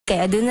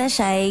kay aduna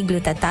siya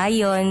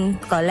glutathione,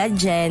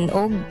 collagen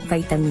o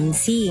vitamin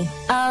C.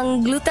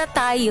 Ang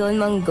glutathione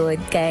manggod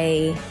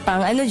kay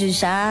pang jud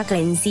siya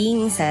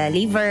cleansing sa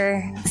liver.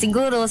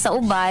 Siguro sa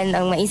uban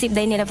ang maisip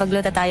dahil nila pag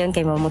glutathione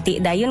kay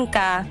mamuti dayon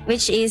ka,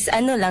 which is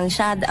lang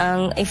siya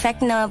ang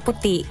effect na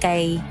puti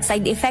kay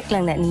side effect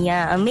lang na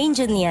niya. Ang main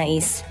jud niya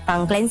is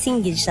pang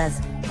cleansing gid siya.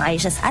 Maayo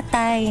siya sa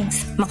atay,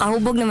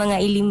 makahubog ng mga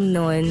ilim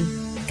nun.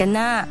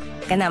 Kana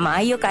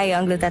maayo kayo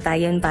ang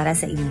glutathione para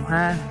sa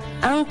imuha.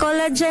 Ang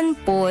collagen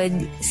pod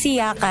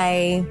siya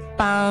kay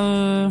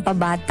pang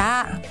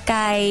pabata,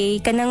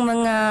 kay kanang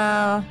mga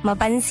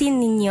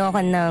mapansin ninyo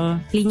kanang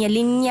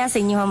linya-linya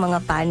sa inyong mga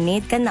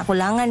panit kana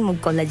kulangan mo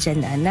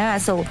collagen ana.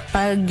 So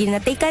pag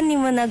ginatikan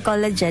nimo nag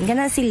collagen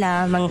kana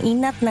sila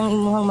manginat ng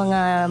imuhang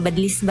mga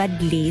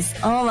badlis-badlis.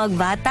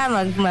 Magbata,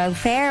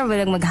 mag-fair,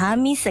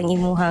 maghamis ang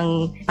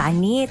imuhang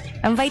panit.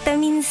 Ang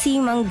vitamin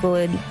C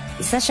manggod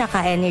isa siya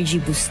ka energy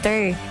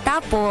booster.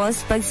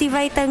 Tapos, pag si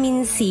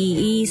vitamin C,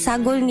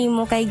 isagol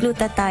nimo kay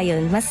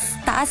glutathione, mas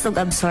taas og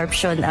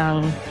absorption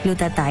ang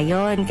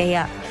glutathione.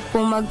 Kaya,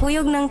 kung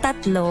magkuyog ng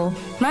tatlo,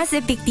 mas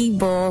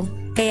epektibo.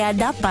 Kaya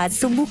dapat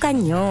subukan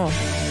nyo.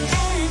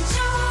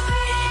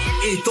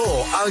 Ito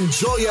ang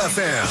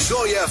Joyfm.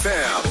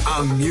 Joyfm,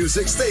 ang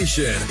music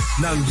station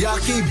ng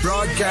Yaki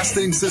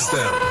Broadcasting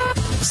System.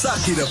 Sa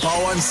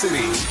Kidapawan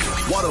City,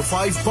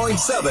 105.7.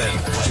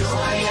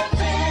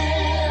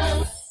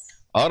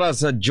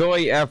 Oras sa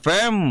Joy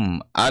FM,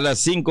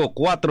 alas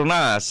 5:04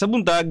 na sa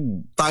buntag.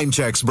 Time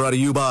checks brought to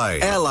you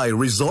by Ally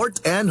Resort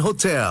and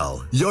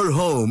Hotel, your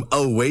home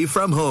away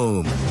from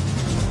home.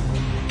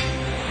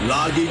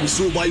 Laging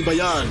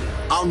subaybayan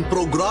ang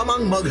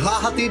programang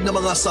maghahatid ng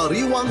mga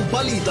sariwang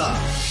balita,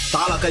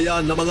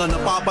 talakayan ng mga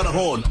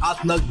napapanahon at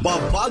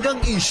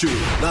nagbabagang issue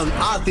ng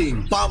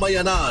ating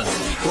pamayanan.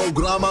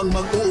 Programang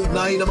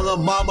mag-uugnay ng mga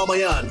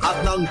mamamayan at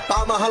ng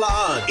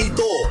pamahalaan.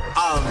 Ito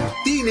ang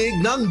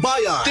Tinig ng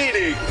Bayan.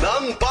 Tinig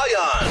ng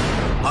Bayan.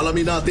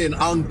 Alamin natin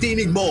ang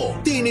tinig mo,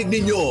 tinig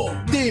ninyo,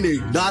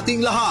 tinig nating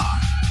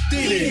lahat.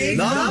 Tinig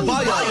ng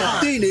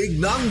Bayan. Tinig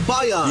ng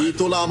Bayan.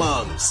 Dito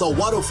lamang sa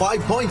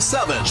 105.7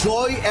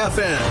 Joy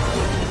FM.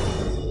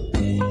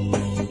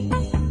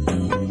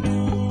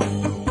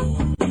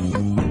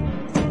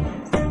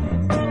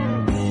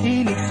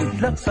 Inig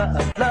sa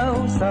adlaw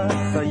sa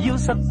sayo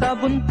sa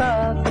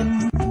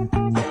kabuntagon.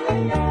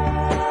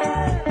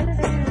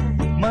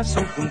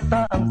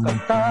 Masupunta ang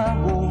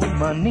kantao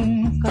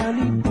maning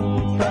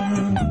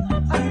kalibutan.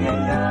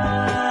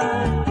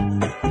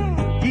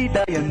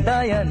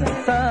 Dayan-dayan ang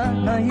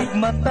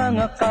sanahigmata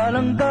nga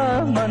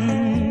kalanggaman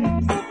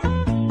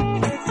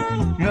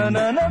nga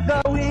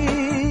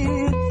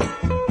nanagawid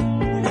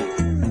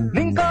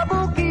ning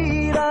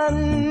kabukiran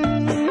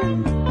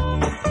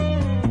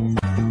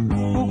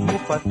ug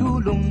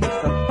mupadulong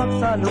sa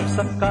pagsalok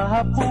sa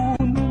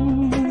kahapon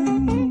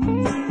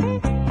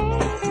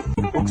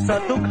ug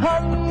sa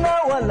dughan nga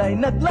walay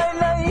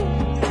naglaylay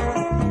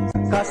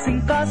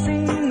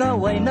kasing-kasing nga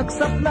way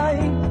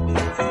nagsaplay.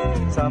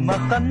 Sama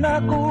ka na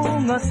ko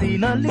nga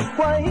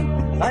sinalikway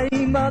ay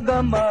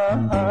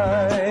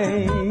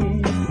magamay.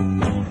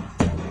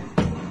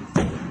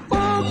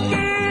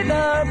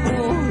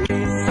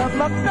 Ukinabuhi sa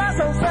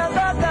magkasaw sa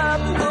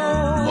gagapno.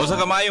 O sa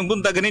kamayong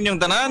buntag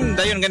ganinyong tanan,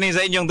 dayon ganin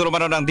sa inyong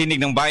turumanon ng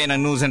Tinig ng Bayan ng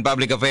News and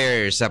Public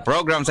Affairs sa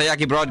program sa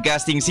Yaki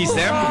Broadcasting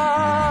System.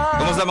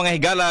 Kumusta mga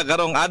higala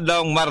karong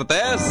adlawng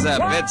Martes,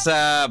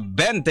 petsa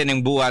 20 ng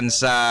buwan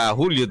sa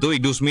Hulyo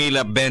 2,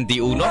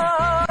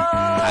 2021.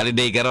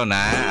 Holiday karon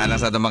alang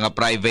sa itong mga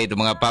private o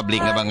mga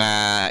public na mga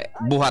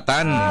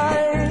buhatan.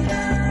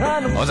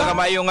 O sa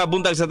kamayong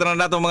buntag sa tanan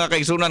natong mga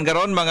kaigsunan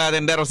karon, mga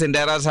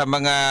tendero-tendera sa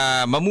mga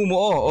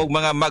mamumuo o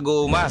mga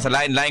mag-uuma sa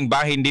lain-laing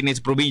bahin din sa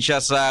probinsya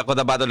sa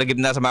Cotabato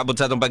lagib na sa maabot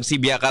sa itong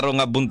pagsibya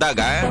karong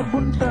buntag.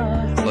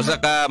 O sa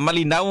ka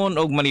malinawon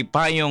o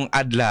manipayong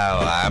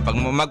adlaw. Pag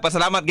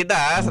magpasalamat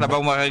kita sa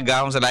napang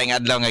makagahong sa laing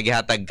adlaw nga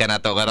gihatag ka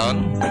na to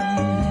karon.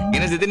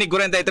 Ginas Tinig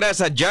 43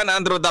 sa John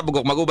Andrew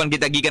Tabugok. Mag-uban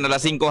kita gikan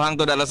alas 5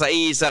 hangtod alas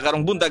 6 sa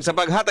karong buntag sa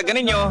paghatag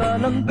kaninyo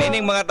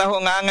nining mga taho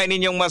nga angay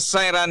ninyong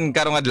masayran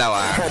karong adlaw.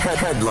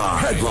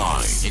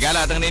 Headline.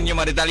 Igalatang ninyo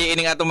mga detalye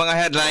ining atong mga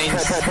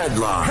headlines.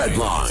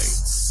 Headline.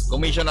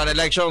 Commission on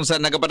Elections sa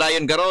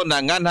nagapadayon karon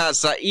na nganha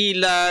sa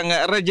ilang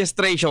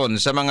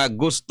registration sa mga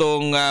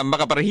gustong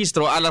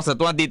makaparehistro alang sa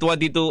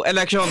 2022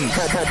 election.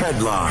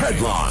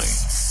 Headline.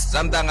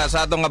 Samtang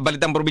sa atong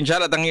balitang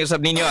probinsyal at ang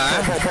iusab ninyo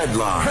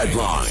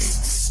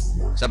Headline.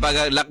 Sa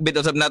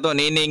paglakbit usab nato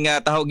nining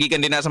taho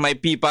gikan din na sa may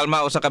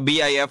Pipalma o sa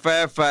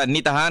BIFF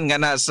nitahan nga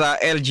na sa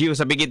LGU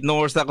sa Bigit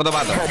North sa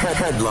Cotabato.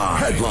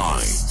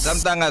 Headline.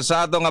 Samtang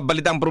sa atong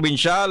balitang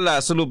probinsyal,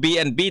 Sulu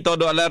PNP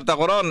todo alerta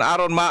koron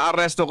aron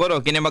maaresto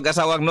kono kini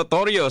mag-asawang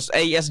notorious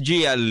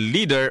ASG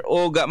leader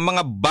o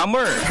mga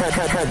bomber.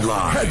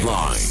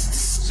 Headline.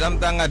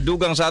 Samtang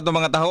dugang sa atong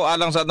mga taho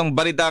alang sa atong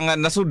balitang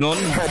nasudnon.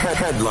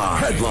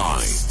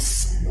 Headline.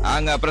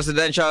 Ang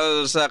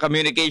presidential sa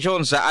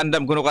communication sa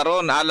andam kuno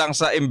karon alang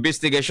sa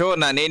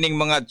investigasyon na nining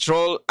mga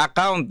troll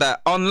account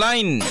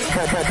online.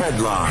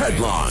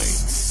 Headline.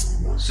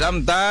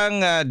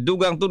 Samtang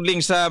dugang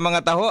tudling sa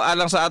mga taho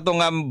alang sa atong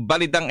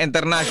balitang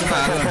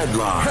international.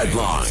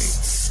 Headlines.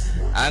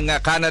 Ang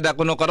Canada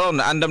kuno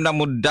karon andam na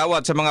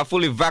mudawat sa mga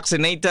fully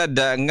vaccinated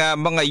nga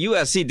mga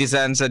US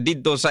citizens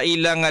didto sa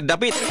ilang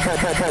dapit.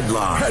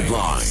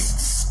 Headlines.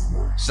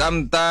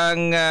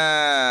 Samtang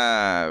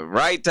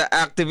right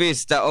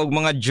activist o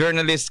mga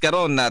journalist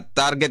karon na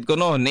target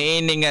kuno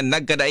niining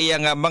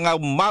nagkadaiyang mga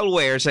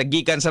malware sa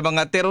gikan sa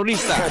mga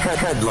terorista.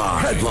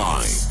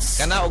 Headlines.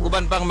 Kana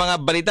uguban pang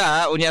mga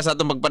balita unya sa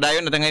atong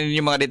pagpadayon at ngayon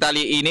yung mga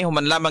detalye ini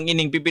human lamang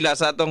ining pipila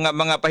sa atong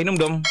mga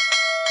pahinumdom.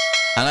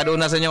 Ang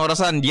aduna sa inyong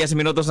orasan, 10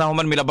 minutos na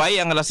human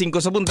milabay ang alas 5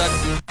 sa buntag.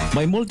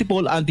 May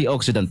multiple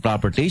antioxidant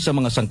properties sa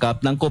mga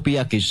sangkap ng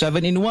Kopiyaki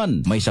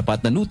 7-in-1. May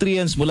sapat na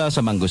nutrients mula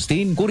sa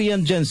mangosteen,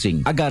 Korean ginseng,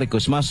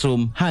 agaricus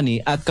mushroom,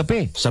 honey at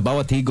kape. Sa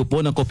bawat higop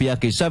po ng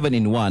Kopiyaki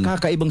 7-in-1,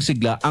 kakaibang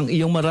sigla ang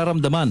iyong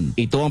mararamdaman.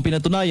 Ito ang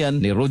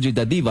pinatunayan ni Roger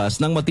Dadivas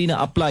ng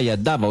Matina Aplaya,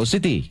 Davao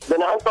City.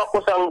 Ganahan po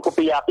ako sa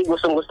Kopiyaki,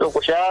 gustong-gusto ko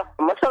siya.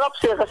 Masarap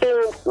siya kasi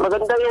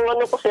maganda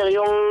yung ko sir,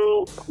 yung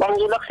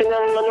pang-relax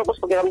ng ko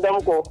sa pakiramdam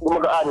ko,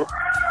 gumagaan.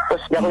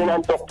 Tapos di ako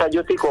inaantok sa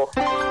duty ko.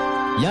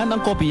 Yan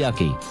ang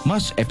Kopiyaki.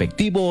 Mas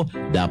epektibo,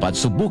 dapat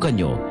subukan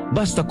nyo.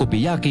 Basta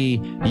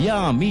Kopiyaki,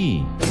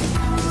 yummy!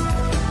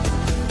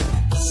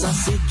 Sa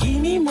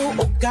sigini mo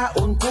o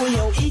kaon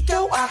kuyaw,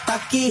 ikaw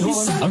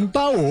atakihon. Ang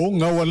tao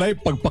nga walay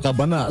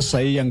pagpakabana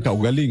sa iyang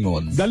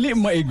kaugalingon, dali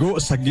maigo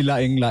sa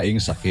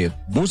gilaing-laing sakit.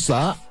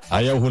 Busa,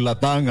 ayaw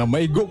hulata nga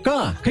maigo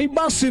ka, kay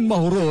basin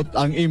mahurot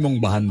ang imong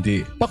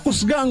bahandi.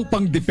 Pakusga ang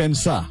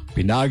pangdepensa,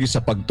 pinagi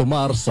sa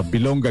pagtumar sa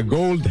Bilongga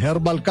Gold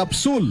Herbal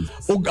Capsule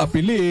ug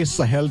apili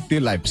sa healthy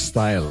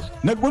lifestyle.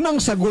 Nagunang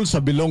sagol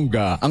sa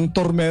Bilongga ang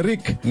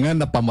turmeric nga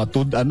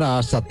napamatud-an na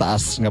sa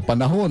taas nga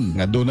panahon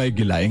nga dunay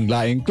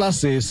gilaing-laing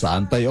klase sa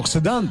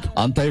antioxidant,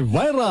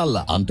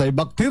 antiviral,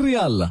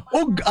 antibacterial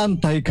ug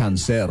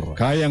anti-cancer.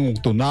 Kayang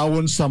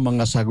tunawon sa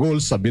mga sagol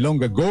sa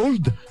Bilongga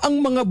Gold ang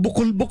mga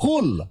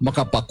bukol-bukol,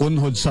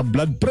 makapakunhod sa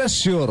blood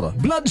pressure,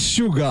 blood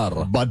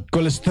sugar, bad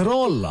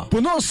cholesterol,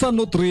 puno sa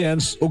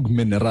nutrients ug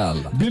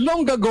mineral.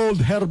 Bilongga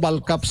Gold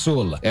Herbal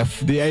Capsule,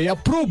 FDA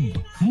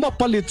approved,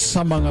 mapalit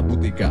sa mga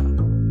butika.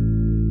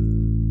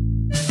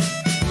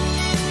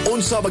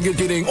 Unsa bagyud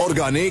kining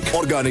organic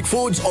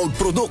foods o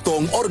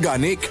produktong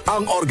organic?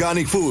 Ang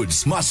organic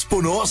foods mas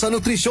puno sa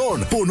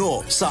nutrisyon,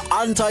 puno sa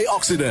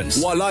antioxidants,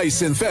 walay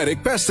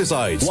synthetic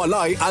pesticides,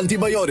 walay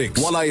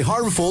antibiotics, walay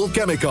harmful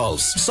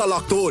chemicals. Sa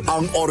laktod,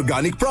 ang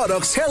organic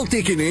products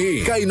healthy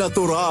kini kay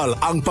natural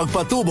ang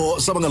pagpatubo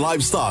sa mga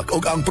livestock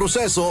ug ang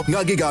proseso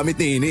nga gigamit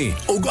niini.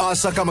 Ug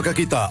asa ka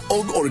makakita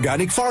og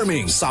organic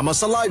farming sama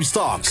sa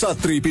livestock sa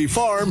 3P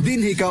Farm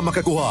dinhi ka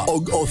makakuha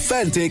og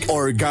authentic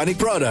organic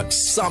products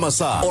sama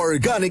sa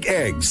organic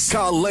eggs,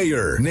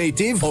 cow-layer,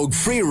 native og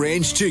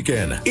free-range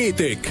chicken,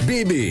 itik,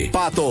 bibi,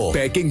 pato,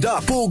 peking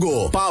duck,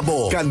 pugo,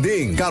 pabo,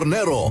 kanding,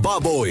 karnero,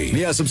 baboy.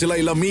 Niyasab sila'y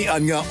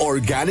lamian nga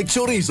organic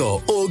chorizo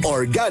og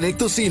organic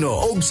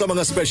tocino. Og sa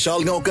mga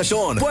special nga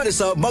okasyon, pwede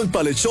sa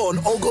magpa-lechon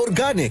og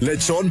organic.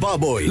 Lechon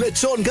baboy,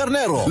 lechon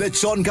karnero,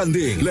 lechon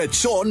kanding,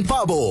 lechon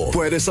pabo.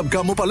 Pwede sab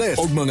ka mo palit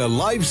og mga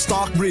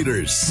livestock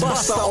breeders.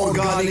 Basta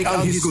organic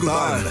ang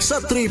hisgutan. Sa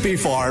 3P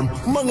Farm,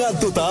 mga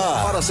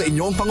tuta. Para sa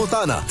inyong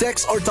pangutana,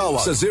 text or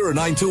tawag sa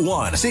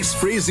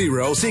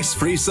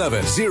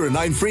 0921-630-637,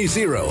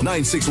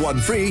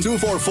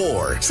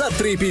 0930-961-244. Sa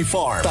 3P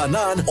Farm,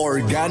 tanan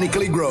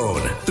organically grown.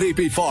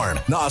 3P Farm,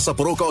 naa sa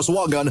Puruca,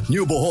 Oswagan,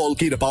 New Bohol,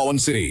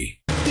 Kidapawan City.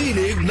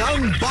 Tinig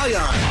ng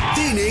Bayan.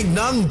 Tinig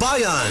ng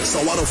Bayan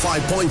sa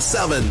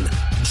 105.7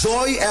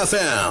 Joy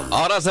FM.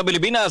 Oras sa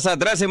Pilipinas sa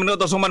 13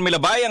 minutos human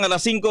milabay ang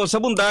alas 5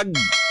 sa buntag.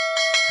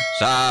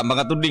 Sa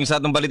mga tudling sa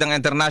atong balitang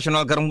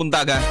international karong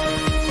buntaga.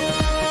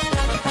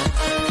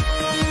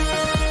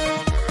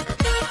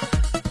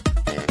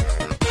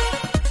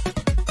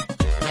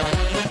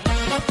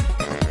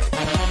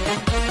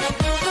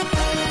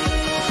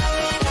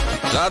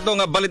 Sa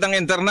atong balitang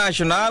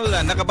international,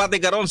 nakapati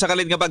karon sa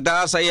kalit nga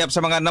pagtaas sa iyap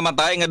sa mga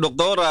namatay nga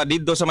doktor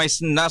didto sa may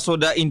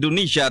nasod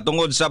Indonesia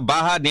tungod sa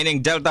bahad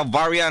nining Delta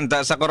variant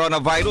sa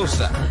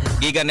coronavirus.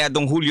 Gikan ni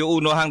atong Hulyo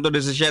 1 hangtod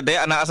 17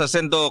 ana sa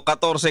 114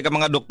 ka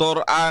mga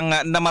doktor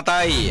ang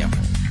namatay.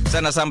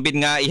 Sa nasampit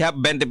nga ihap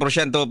 20%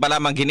 pa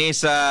lamang kini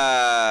sa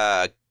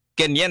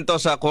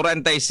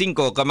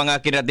 545 ka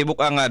mga kinatibuk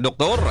ang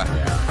doktor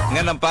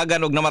nga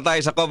nampagan og namatay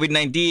sa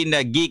COVID-19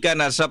 gikan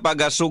sa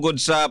pagasugod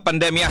sa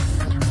pandemya.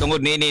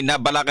 Tungod nini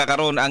nabalaka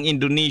karon ang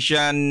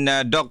Indonesian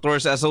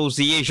Doctors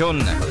Association.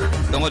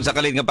 Tungod sa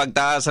kalit nga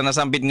pagtaas sa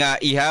nasampit nga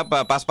ihap,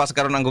 paspas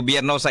karon ang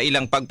gobyerno sa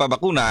ilang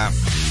pagpabakuna.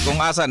 Kung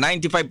asa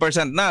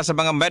 95% na sa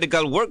mga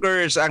medical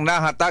workers ang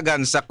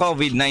nahatagan sa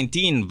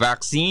COVID-19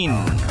 vaccine.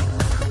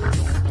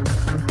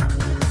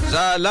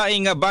 Sa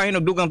laing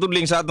bahin og dugang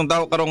tudling sa atong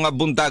taho karong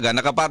buntaga,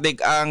 nakapatik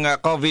ang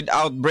COVID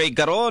outbreak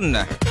karon.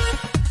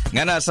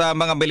 Nga na sa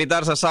mga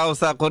militar sa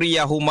South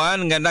Korea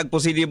human nga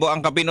nagpositibo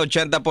ang kapin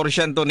 80%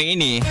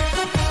 niini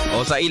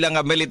o sa ilang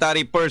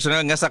military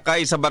personnel nga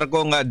sakay sa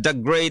barkong The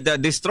Great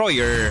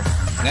Destroyer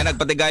nga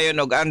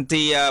nagpatigayon og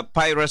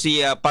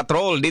anti-piracy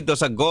patrol dito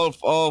sa Gulf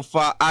of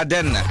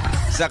Aden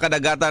sa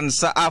kadagatan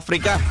sa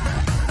Africa.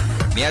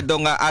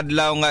 Niadtong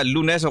adlaw nga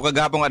Lunes o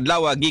kagahapong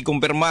adlaw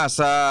gikumpirma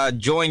sa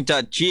Joint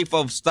Chief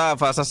of Staff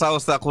sa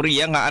South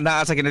Korea nga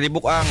anaa sa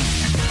kinatibuk-ang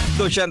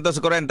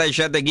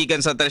 247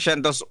 gikan sa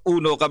 301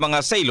 ka mga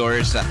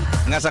sailors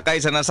nga sakay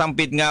sa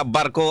nasampit nga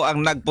barko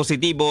ang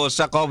nagpositibo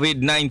sa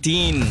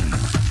COVID-19.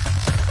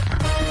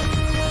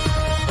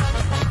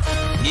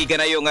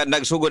 Gikan na yung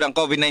nagsugod ang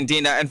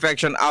COVID-19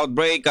 infection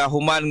outbreak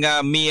human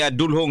nga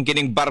dulhong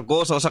kining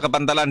barko sa usa ka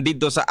pantalan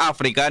dito sa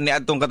Africa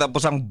niadtong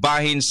katapusang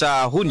bahin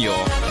sa Hunyo.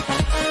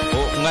 O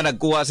nga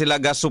nagkuha sila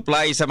gas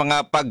supply sa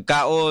mga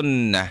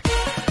pagkaon.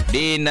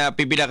 Din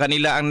pipila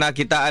kanila ang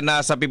nakitaan na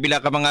sa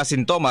pipila ka mga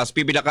sintomas,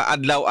 pipila ka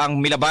adlaw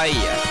ang milabay.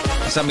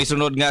 Sa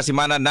misunod nga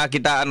semana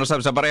nakitaan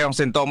usab sa parehong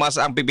sintomas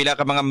ang pipila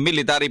ka mga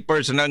military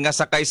personnel nga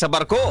sakay sa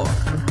barko.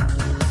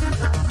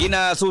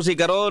 Ginasusi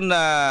karon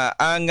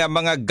ang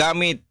mga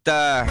gamit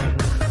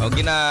o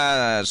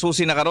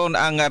ginasusi na karon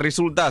ang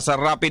resulta sa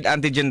rapid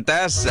antigen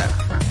test.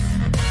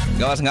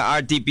 Gawas nga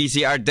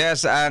RT-PCR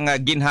test ang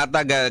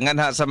ginhatag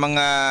nganha sa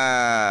mga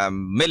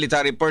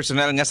military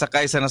personnel nga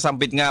sakay sa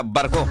nasampit nga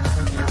barko.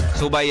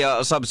 Subay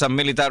usab sa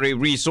military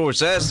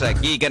resources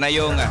gikan na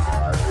yung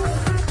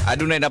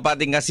adunay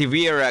napating nga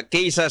severe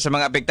case sa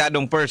mga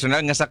apektadong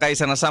personnel nga sakay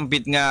sa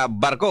nasampit nga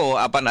barko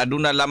apan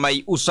aduna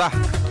lamay usa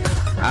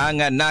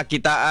ang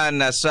nakitaan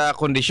sa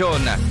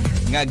kondisyon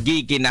nga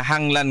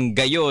gikinahanglan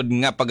gayod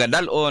nga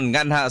pagadalon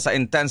nganha sa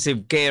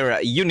intensive care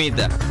unit.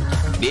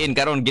 Diin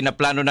karon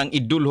ginaplano ng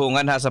idulho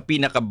nganha sa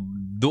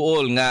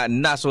pinakaduol nga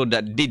nasod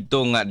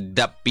didtong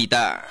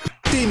dapita.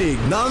 Tinig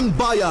ng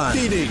Bayan.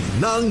 Tinig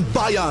ng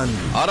Bayan.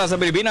 Oras sa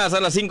Pilipinas,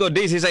 alas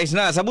 5:16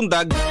 na sa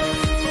buntag.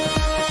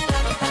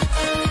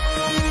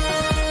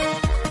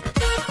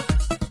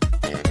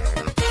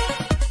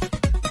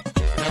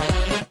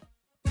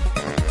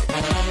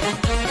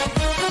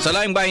 Sa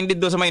laing bahin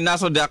dito sa may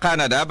nasod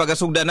Canada,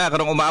 pagasugda na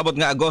karong umaabot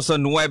nga Agosto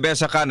 9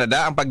 sa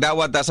Canada ang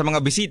pagdawat sa mga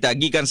bisita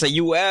gikan sa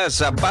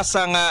US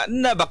basta nga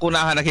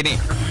nabakunahan na kini.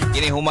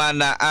 Kini human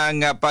na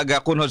ang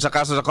pagkunhod sa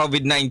kaso sa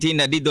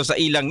COVID-19 na dito sa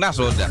ilang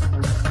nasod.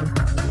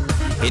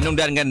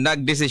 Hinungdan nga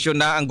nagdesisyon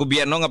na ang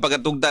gobyerno nga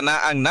pagatugta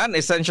na ang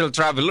non-essential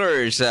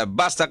travelers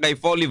basta kay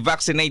fully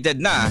vaccinated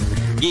na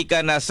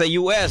gikan na sa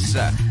US.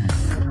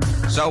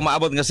 Sa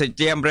umaabot nga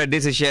Setyembre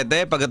 17,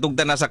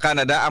 pagatugta na sa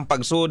Canada ang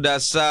pagsud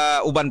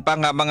sa uban pa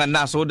nga mga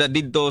nasod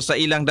didto sa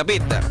ilang dapit.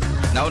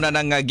 Nauna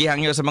nang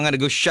gihangyo sa mga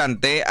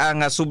negosyante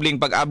ang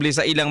subling pag-abli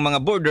sa ilang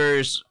mga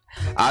borders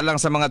alang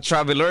sa mga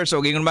travelers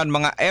o gingon man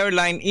mga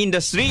airline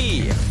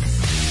industry.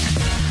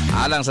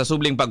 Alang sa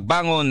subling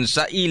pagbangon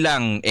sa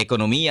ilang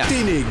ekonomiya.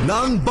 Tinig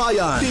ng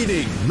Bayan.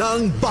 Tinig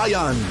ng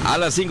Bayan.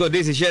 Alas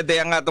 5:17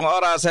 ang atong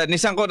oras.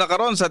 Nisangko na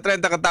karon sa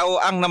 30 ka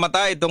tawo ang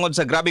namatay tungod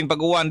sa grabing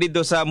pag-uwan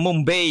dito sa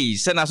Mumbai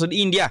sa nasod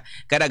India.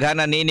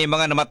 Kadaghanan niini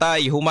mga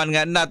namatay human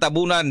nga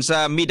natabunan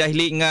sa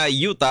midahili nga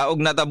yuta og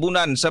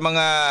natabunan sa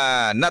mga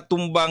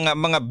natumbang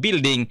mga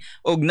building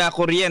og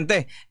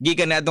nakuryente.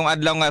 Gikan niadtong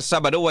adlaw nga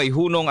Sabado ay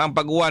hunong ang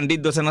pag-uwan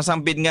dito sa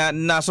nasampit nga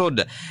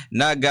nasod.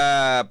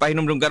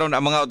 Nagpahinumdum karon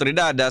ang mga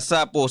otoridad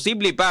sa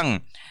posible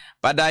pang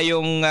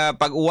padayong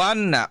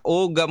pag-uwan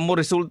o mo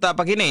resulta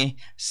pa kini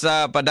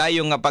sa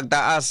padayong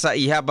pagtaas sa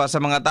ihapa sa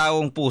mga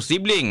taong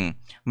posibleng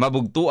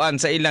mabugtuan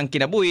sa ilang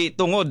kinabuhi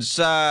tungod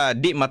sa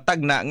di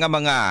matagna nga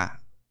mga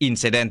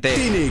insidente.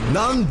 Tinig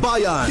ng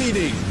Bayan.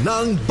 Tinig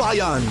ng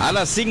Bayan.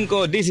 Alas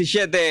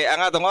 5:17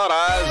 ang atong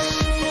oras.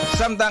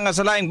 Samtang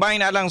sa laing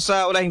bahin alang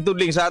sa ulahing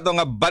tudling sa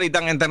atong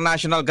balitang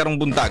international karong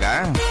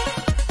buntaga.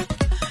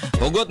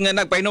 Hugot nga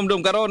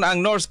nagpahinumdum karon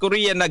ang North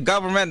Korean na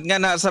government nga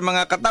na sa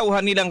mga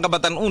katawhan nilang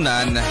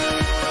kabatanunan.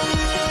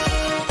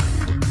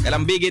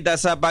 Kalambigit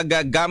sa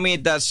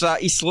paggamit sa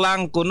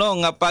islang kuno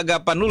nga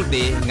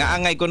pagpanulti nga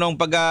angay kunong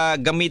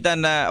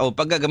paggamitan o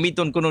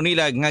paggagamiton kuno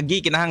nila nga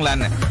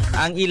gikinahanglan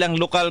ang ilang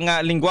lokal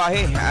nga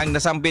lingwahe ang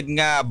nasampit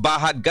nga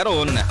bahad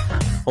karon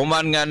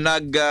human nga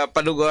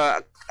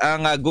nagpaduga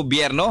ang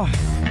gobyerno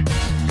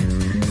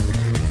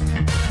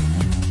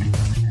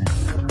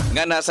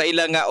nga nasa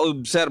ilang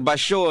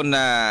obserbasyon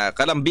na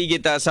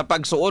kalambigit sa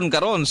pagsuon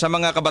karon sa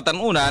mga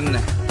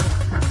kabatanunan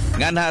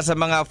nga na sa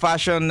mga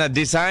fashion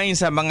design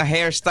sa mga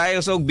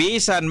hairstyles o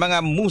bisan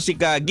mga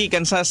musika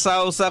gikan sa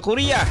South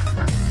Korea.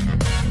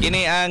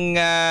 Kini ang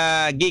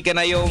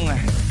gikan na yung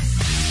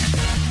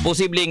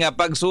posible nga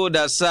pagsud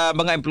sa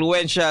mga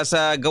impluwensya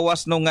sa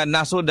gawas nung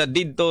nasod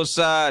didto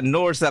sa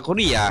North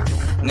Korea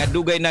nga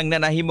dugay nang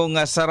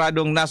nanahimong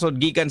saradong nasod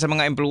gikan sa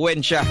mga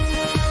impluwensya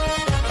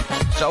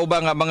sa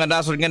ubang mga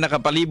nasod nga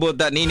nakapalibot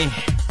nini.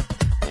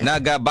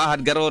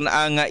 Nagabahad karon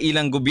ang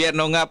ilang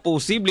gobyerno nga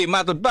posible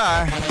matud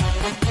pa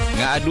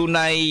nga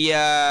adunay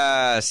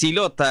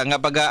silot nga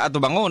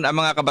pag-atubangon ang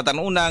mga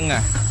kabatanunang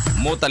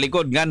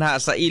motalikod nganha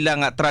sa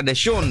ilang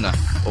tradisyon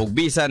ug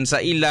bisan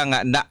sa ilang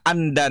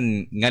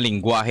naandan nga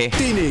lingwahe.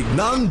 Tinig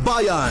ng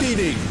Bayan.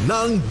 Tinig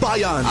ng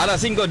Bayan.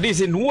 Alas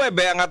 5:19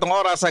 ang atong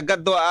oras sa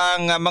gadto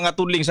ang mga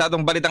tudling sa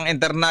atong balitang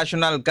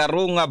international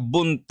karong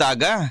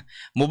buntaga.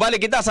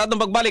 Mubalik kita sa atong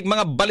pagbalik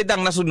mga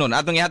balitang nasunod.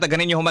 Atong ihatag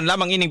kaninyo human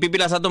lamang ining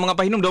pipila sa atong mga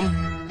pahinumdom.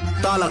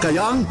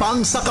 Talakayang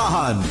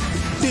pangsakahan.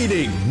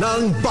 Tinig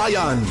ng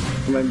Bayan.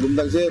 May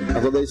buntag sir,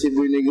 ako dahil si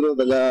Boy Negro,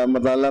 taga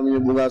Matalam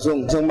yung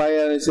Bugasong. Isang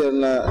maya ni sir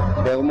na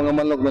kaya mga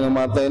manok na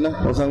matay na.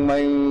 Isang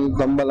maying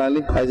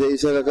tambalani. Ay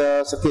isa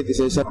ka sakit,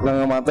 isa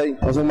na matay.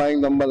 Isang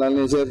maying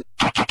tambalani sir.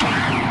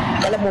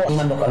 Alam mo, ang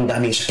manok ang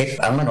daming sakit.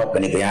 Ang manok,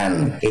 ganito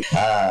yan.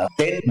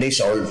 10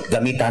 days old,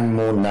 gamitan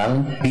mo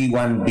ng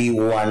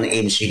B1B1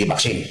 NCD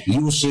vaccine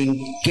using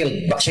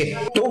killed vaccine.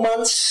 2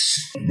 months,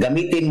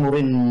 gamitin mo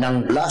rin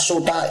ng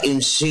Lasuta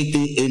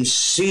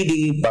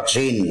NCD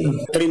vaccine.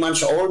 3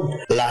 months old,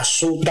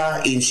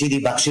 Lasuta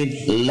NCD vaccine,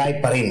 live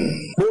pa rin.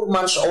 4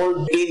 months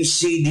old,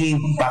 NCD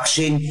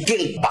vaccine,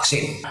 killed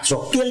vaccine.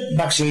 So, killed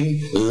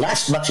vaccine,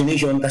 last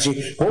vaccination kasi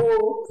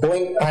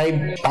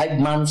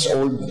 4.5 months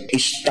old,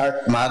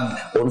 start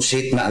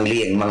mag-onset na ang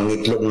liyeng,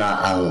 mangitlog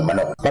na ang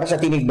manok. Para sa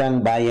Tinig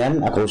ng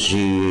Bayan, ako si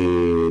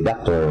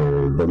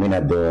Dr.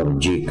 Dominador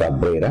G.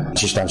 Cabrera,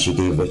 Assistant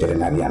City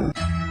Veterinarian.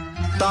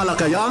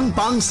 Talakayang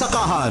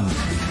pangsakahan.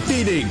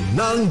 Tinig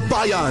ng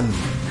Bayan.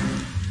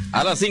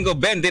 Alas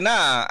 5:20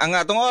 na ang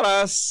atong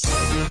oras.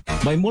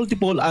 May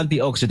multiple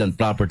antioxidant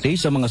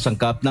properties sa mga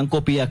sangkap ng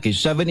Kopiyaki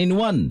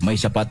 7-in-1. May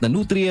sapat na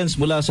nutrients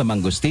mula sa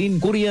mangosteen,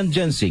 Korean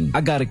ginseng,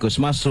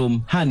 agaricus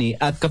mushroom, honey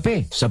at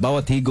kape. Sa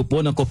bawat higop po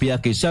ng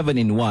Kopiyaki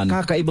 7-in-1,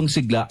 kakaibang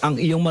sigla ang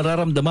iyong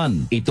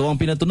mararamdaman. Ito ang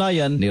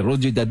pinatunayan ni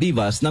Roger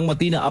Dadivas ng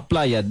Matina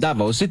Aplaya,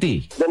 Davao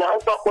City. Ganahan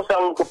po ako sa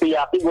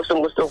Kopiyaki,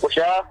 gustong-gusto ko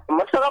siya.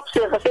 Masarap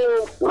sir kasi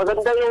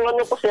maganda yung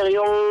ko sir,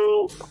 yung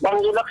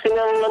pang-relaxing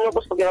ng ko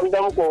sa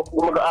pakiramdam ko,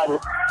 gumagaan.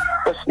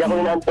 Tapos di ako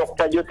inaantok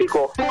sa duty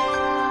ko.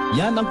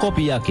 Yan ang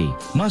Kopiyaki.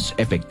 Mas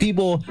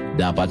epektibo,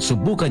 dapat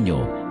subukan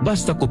nyo.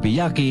 Basta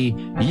Kopiyaki,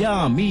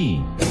 yummy!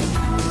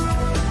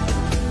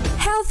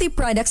 Healthy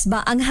products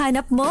ba ang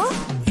hanap mo?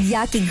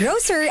 Yaki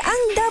Grocer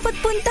ang dapat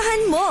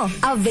puntahan mo.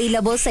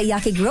 Available sa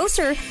Yaki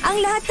Grocer ang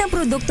lahat ng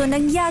produkto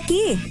ng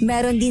Yaki.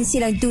 Meron din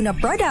silang tuna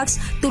products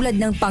tulad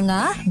ng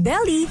panga,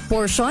 belly,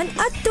 portion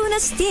at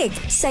tuna stick.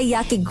 Sa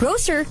Yaki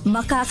Grocer,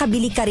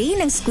 makakabili ka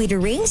rin ng squid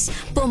rings,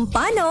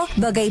 pompano,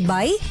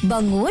 bagaybay,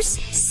 bangus,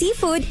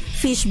 seafood,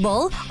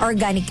 fishball,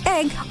 organic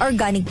egg,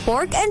 organic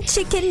pork and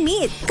chicken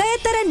meat. Kaya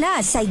tara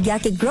na sa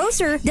Yaki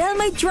Grocer dahil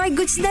may dry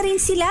goods na rin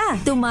sila.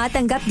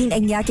 Tumatanggap din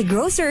ang Yaki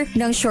Grocer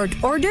ng short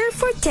order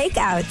for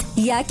takeout.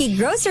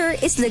 Yaki Grocer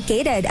is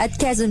located at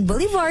Quezon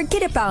Boulevard,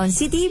 Kidapawan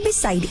City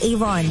beside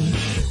Avon.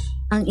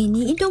 Ang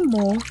iniinom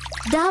mo,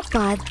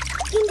 dapat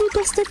hindi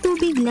basta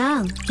tubig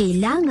lang.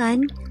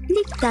 Kailangan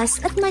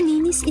ligtas at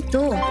malinis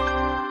ito.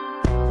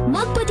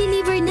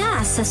 Magpa-deliver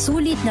na sa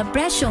sulit na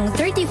presyong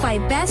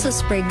 35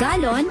 pesos per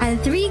gallon and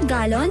 3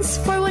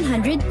 gallons for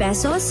 100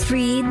 pesos.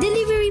 Free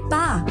delivery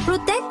pa.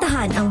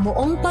 Protektahan ang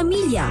buong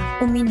pamilya.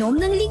 Uminom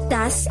ng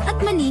ligtas at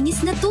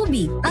malinis na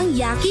tubig. Ang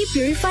Yaki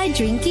Purified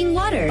Drinking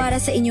Water.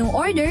 Para sa inyong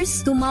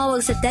orders,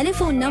 tumawag sa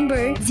telephone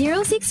number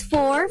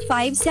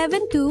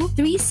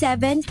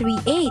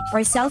 064-572-3738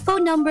 or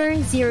cellphone number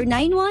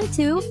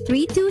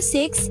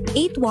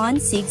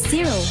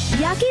 0912-326-8160.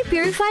 Yaki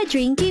Purified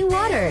Drinking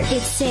Water.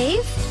 It's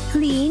safe,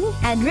 clean,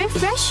 and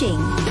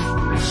refreshing.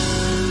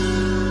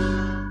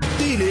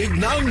 Tinig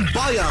ng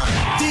Bayan.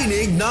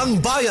 Tinig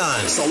ng Bayan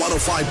sa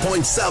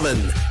 105.7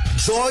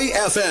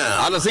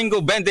 Joyfm. Alas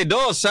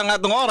 5:22 ang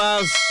atong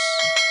oras.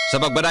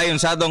 Sa pagbadayon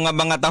sa atong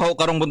mga taho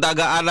karong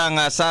buntaga alang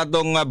sa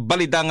atong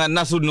balitang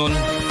nasunod.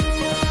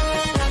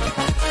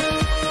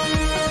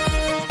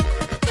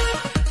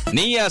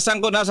 Niya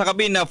sangko na sa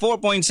kabin na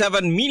 4.7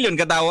 million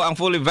katawo ang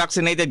fully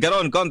vaccinated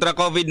karon kontra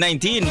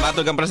COVID-19.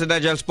 Matug ang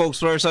presidential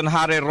spokesperson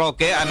Harry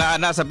Roque,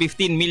 ana-ana sa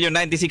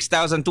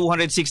 15,096,261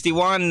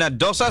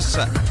 doses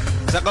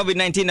sa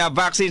COVID-19 na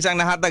vaccines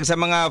ang nahatag sa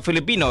mga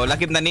Filipino.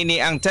 Lakip na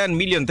nini ang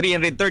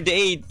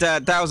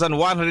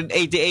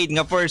 10,338,188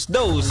 nga first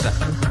dose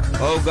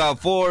o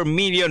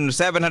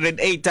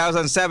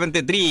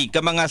 4,708,073 ka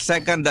mga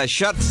second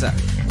shots.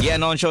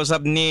 I-anonsyo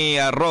sab ni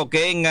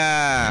Roque nga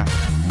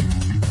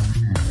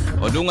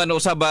o dungan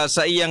usab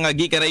sa iyang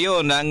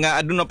gikanayon nga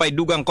aduna pay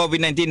dugang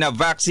COVID-19 na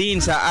vaccine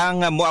sa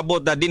ang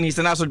moabot din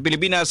hisanasod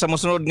Pilipinas sa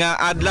mosunod nga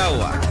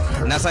adlaw.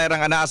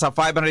 Nasayarang ana sa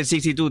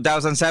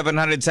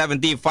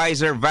 562,770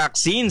 Pfizer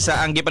vaccine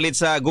sa ang gipalit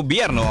sa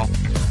gobyerno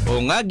o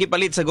nga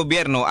gipalit sa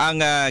gobyerno ang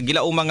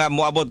gilaumang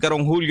moabot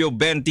karong Hulyo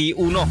 21.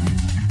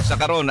 Sa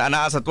karon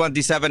ana sa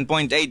 27.8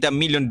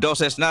 million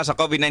doses na sa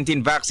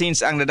COVID-19 vaccines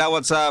ang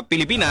nadawat sa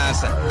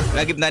Pilipinas.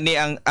 Lagip na ni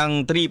ang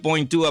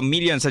 3.2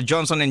 million sa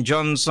Johnson &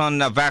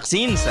 Johnson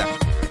vaccines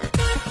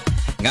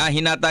nga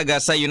hinatag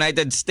sa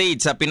United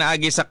States sa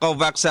pinaagi sa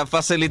COVAX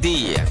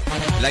facility.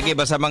 Lagi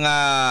ba sa mga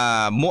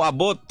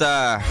muabot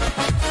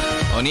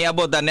o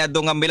niabot na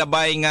nga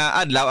milabay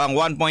nga adlaw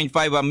ang 1.5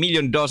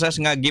 million doses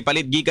nga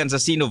gipalit gikan sa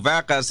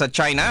Sinovac sa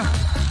China.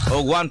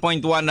 o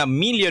 1.1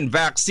 million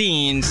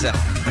vaccines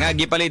nga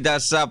gipalit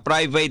sa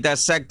private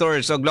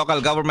sectors o local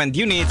government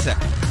units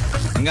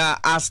nga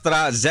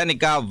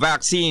AstraZeneca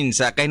vaccines.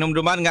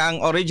 Kahinumduman nga ang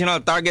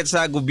original target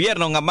sa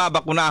gobyerno nga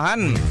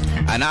mabakunahan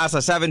ana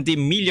sa 70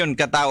 million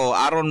katao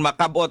aron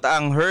makabot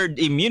ang herd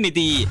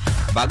immunity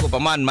bago pa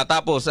man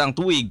matapos ang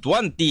tuig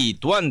 2021.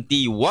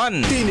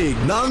 Tinig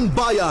ng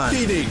Bayan.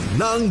 Tinig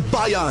ng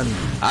Bayan.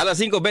 Alas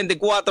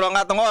 5:24 ang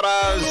atong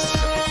oras.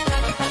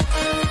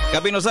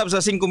 Kapinusab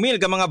sa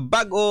 5,000 ka mga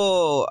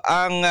bago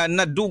ang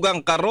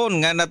nadugang karon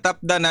nga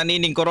natapda na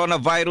nining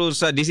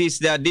coronavirus disease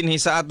dinhi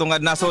sa atong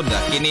nasod.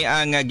 Kini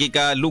ang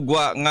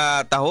gikalugwa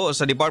nga taho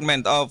sa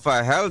Department of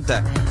Health.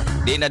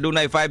 Di na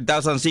dunay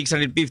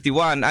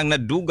 5,651 ang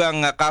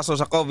nadugang kaso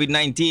sa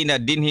COVID-19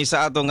 dinhi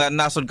sa atong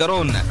nasod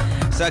karon.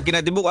 Sa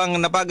kinatibuk ang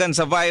napagan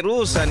sa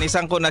virus,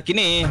 nisangko na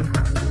kini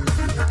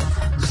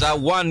sa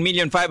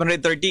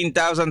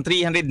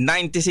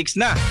 1,513,396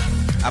 na.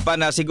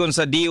 Apan na sigon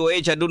sa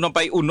DOH, aduna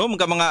pay unom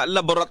ka mga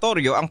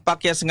laboratorio ang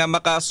pakyas nga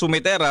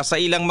makasumitera sa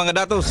ilang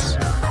mga datos.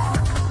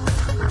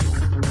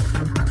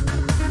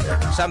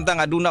 Samtang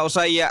aduna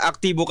usay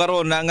aktibo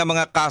karon nga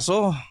mga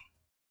kaso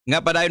nga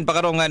padayon pa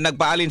karon nga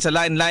nagpaalin sa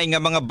lain-lain nga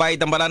mga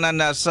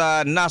baytambalanan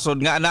sa nasod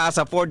nga anaa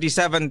sa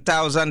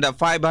 47,561.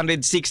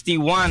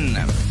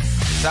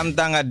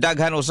 Samtang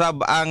daghan usab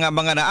ang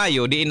mga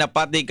naayo di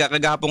inapati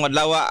kagahapong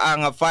adlaw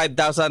ang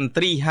 5,332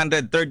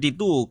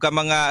 ka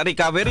mga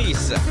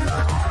recoveries.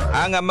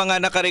 Ang mga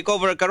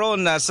naka-recover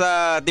karon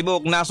sa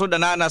tibuok nasod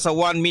ana sa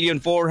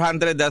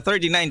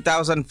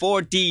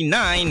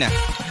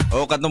 1,439,049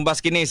 o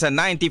katumbas kini sa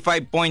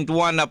 95.1%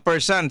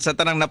 sa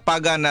tanang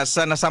napagan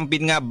sa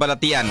nasampit nga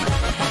balatian.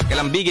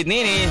 Kalambigit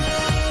nini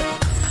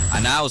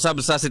ana usab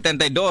sa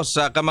 72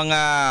 ka mga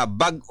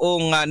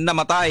bag-ong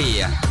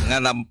namatay nga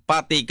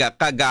nampati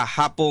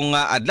kagahapong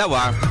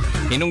adlaw.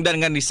 Hinungdan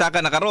nga nisaka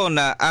na karon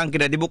ang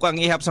kinadibukang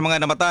ihap sa mga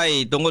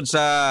namatay tungod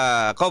sa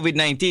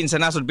COVID-19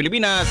 sa nasod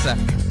Pilipinas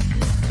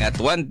nga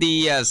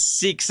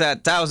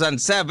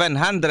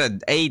 26,786.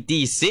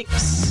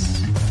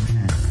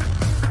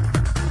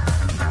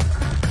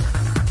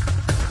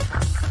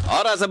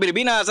 Oras sa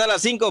Pilipinas,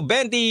 alas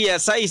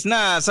 5:26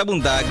 na sa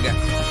buntag.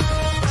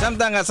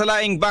 Samtang sa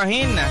laing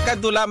bahin,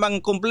 kadto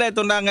lamang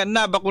kumpleto ng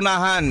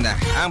nabakunahan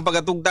ang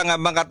pagatugtang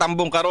mga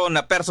tambong karon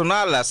na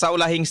personal sa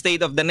ulahing State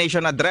of the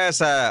Nation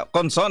address sa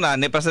konsona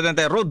ni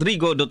Presidente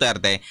Rodrigo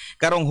Duterte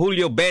karong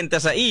Hulyo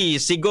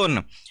 26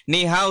 sigon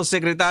ni House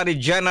Secretary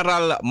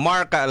General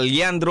Mark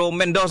Leandro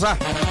Mendoza.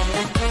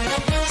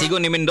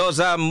 Sigon ni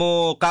Mendoza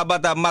mo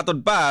kabata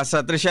matud pa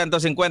sa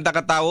 350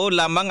 katao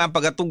lamang ang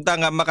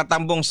pagatugtang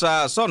makatambong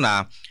sa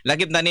zona.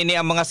 Lagip na nini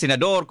ang mga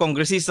senador,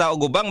 kongresista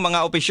o ubang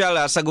mga opisyal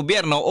sa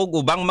gobyerno o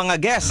ubang mga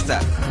guest.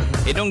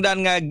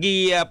 Inungdan nga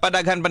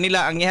gipadaghan pa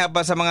nila ang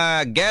ihapa sa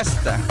mga guest.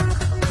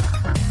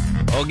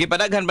 O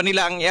gipadaghan pa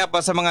nila ang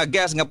ihapa sa mga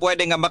guest nga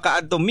pwede nga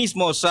makaadto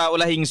mismo sa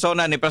ulahing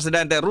zona ni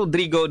Presidente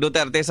Rodrigo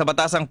Duterte sa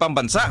batasang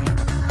pambansa.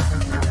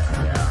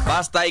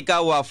 Basta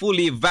ikaw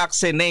fully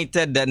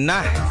vaccinated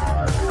na.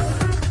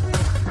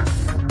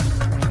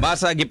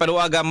 Basa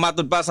gipaduaga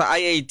matud pa sa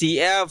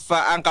IATF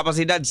ang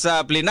kapasidad sa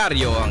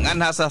plenaryo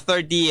nganha sa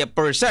 30%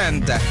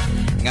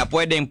 nga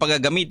pwedeng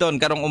pagagamiton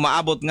karong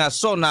umaabot nga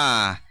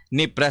zona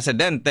ni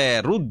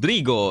Presidente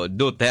Rodrigo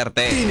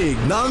Duterte. Tinig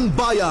ng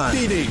Bayan.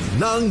 Tinig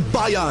ng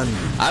Bayan.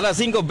 Alas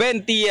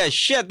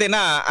 5:27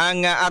 na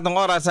ang atong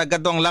oras sa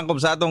katong langkob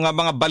sa atong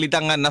mga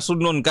balitang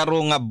nasudnon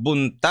karong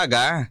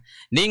buntaga.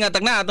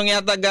 Ningatag na atong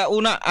ihatag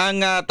una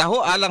ang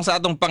taho alang sa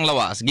atong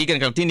panglawas.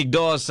 Gikan kang Tinig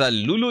 2 sa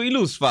Lulu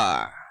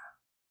Iluspa.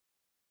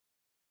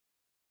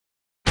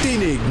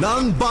 Tinig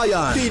ng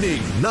Bayan. Tinig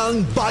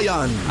ng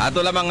Bayan.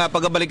 Ato lamang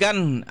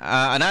pagabalikan,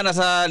 ana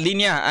sa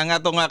linya ang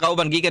atong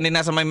kauban gikan din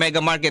sa may mega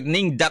market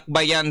ning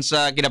Dakbayan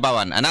sa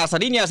Kinabawan. Ana sa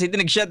linya si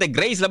Tinig 7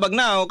 Grace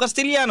Labagnao,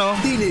 Castellano.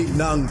 Tinig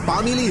ng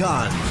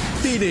Pamilihan.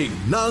 Tinig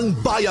ng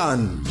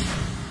Bayan.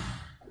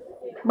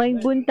 May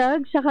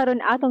buntag sa karon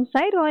atong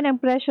sayron ang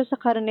presyo sa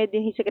karne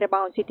dinhi sa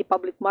Kinabawan City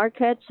Public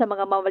Market sa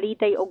mga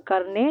mamalitay og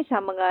karne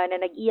sa mga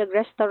nanag-iyag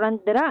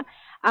restaurant dira.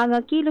 Ang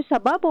kilo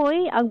sa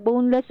baboy, ang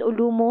boneless o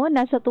lumo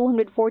nasa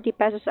 240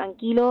 pesos ang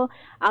kilo,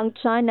 ang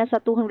tiyan nasa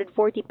 240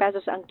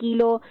 pesos ang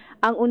kilo,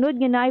 ang unod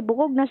nga naay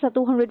bukog nasa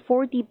 240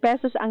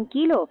 pesos ang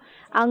kilo,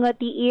 ang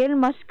tiil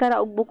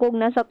maskara og bukog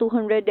nasa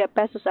 200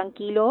 pesos ang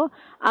kilo,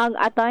 ang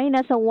atay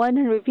nasa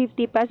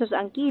 150 pesos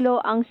ang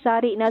kilo, ang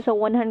sari nasa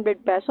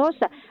 100 pesos,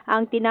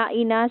 ang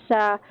tinai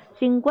nasa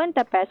 50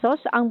 pesos,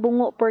 ang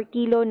bungo per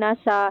kilo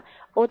nasa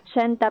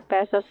 80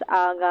 pesos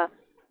ang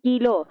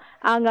kilo.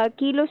 Ang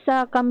kilo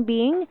sa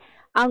kambing,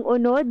 ang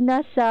unod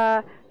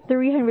nasa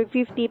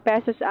 350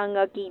 pesos ang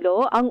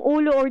kilo. Ang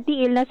ulo or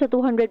tiil nasa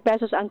 200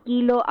 pesos ang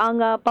kilo.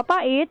 Ang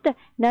papait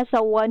nasa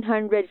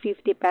 150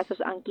 pesos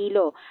ang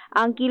kilo.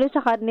 Ang kilo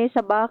sa karne sa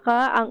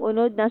baka, ang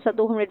unod nasa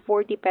 240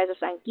 pesos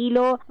ang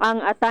kilo.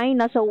 Ang atay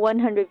nasa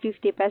 150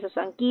 pesos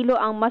ang kilo.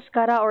 Ang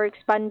maskara or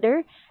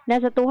expander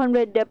nasa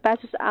 200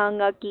 pesos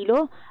ang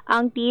kilo.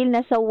 Ang tiil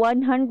nasa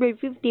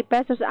 150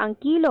 pesos ang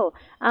kilo.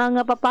 Ang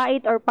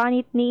papait or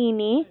panit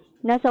niini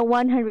nasa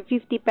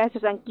 150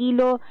 pesos ang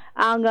kilo.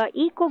 Ang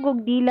ikog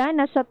ug dila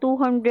nasa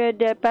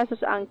 200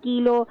 pesos ang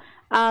kilo.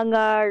 Ang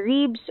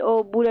ribs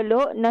o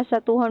bulalo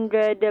nasa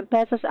 200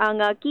 pesos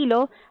ang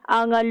kilo.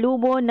 Ang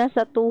lumo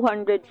nasa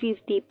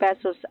 250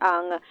 pesos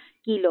ang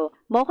kilo.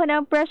 Mao ka na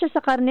ang presyo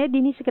sa karne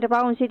dinhi sa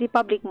Cotabato City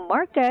Public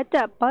Market.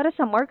 Para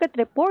sa market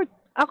report,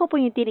 ako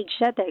po yung Tinig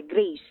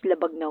Grace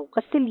Labagnaw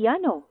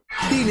Castellano.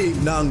 Tinig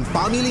ng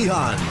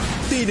Pamilihan,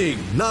 Tinig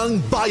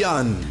ng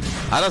Bayan.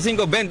 Alas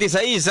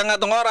 5:26 ang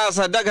atong oras.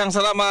 Daghang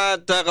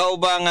salamat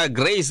kaubang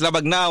Grace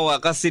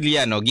Labagnaw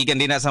Castellano. Gikan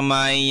din na sa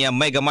may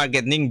mega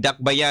market ning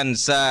Dakbayan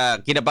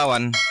sa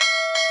Kidapawan.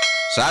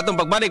 Sa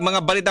atong pagbalik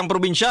mga balitang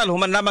probinsyal,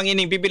 human lamang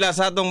ining pipila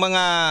sa atong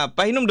mga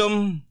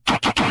pahinumdom.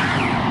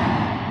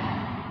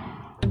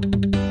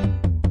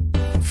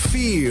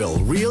 Feel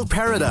real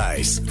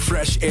paradise,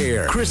 fresh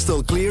air,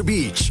 crystal clear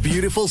beach,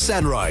 beautiful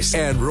sunrise,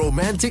 and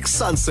romantic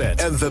sunset,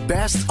 and the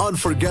best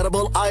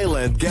unforgettable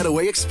island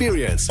getaway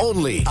experience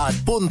only at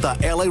Punta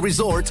LA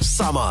Resort,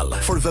 Samal.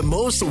 For the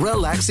most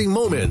relaxing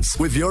moments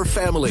with your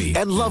family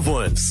and loved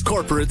ones,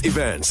 corporate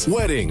events,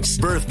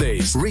 weddings,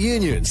 birthdays,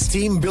 reunions,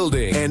 team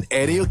building, and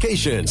any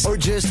occasions, or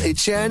just a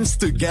chance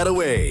to get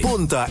away.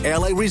 Punta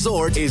LA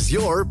Resort is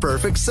your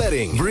perfect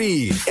setting.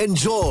 Breathe,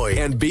 enjoy,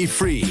 and be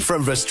free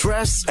from the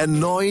stress and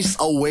noise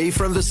away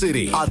from the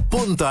city at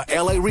Punta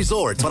LA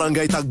Resort,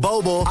 Barangay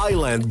Tagbaobo,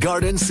 Island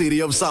Garden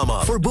City of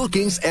Sama. For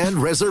bookings and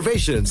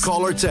reservations,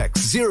 call or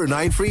text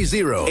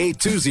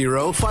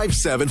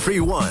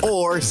 0930-820-5731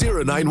 or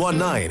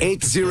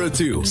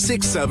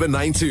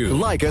 0919-802-6792.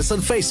 Like us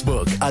on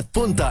Facebook at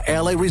Punta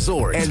LA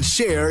Resort and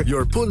share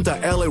your Punta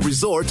LA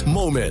Resort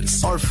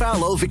moments, or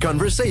follow the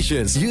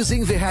conversations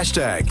using the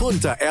hashtag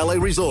Punta LA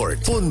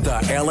Resort.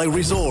 Punta LA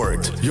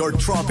Resort, your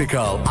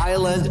tropical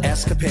island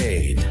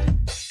escapade.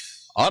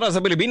 Oras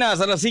sa Pilipinas,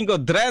 alas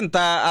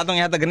 5:30,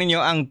 atong ihatag ninyo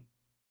ang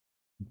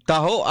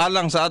taho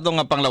alang sa atong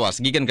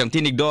panglawas. Gikan kang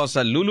Tinig do sa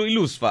Lulu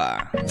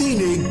Iluspa.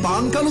 Tinig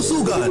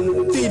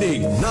Pangkalusugan,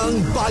 Tinig ng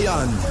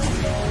Bayan.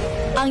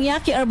 Ang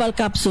Yaki Herbal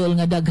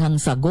Capsule nga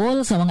daghang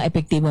sagol sa mga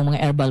epektibong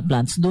mga herbal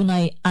plants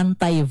dunay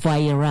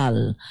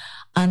antiviral,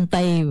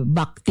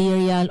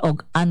 antibacterial o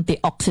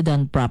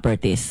antioxidant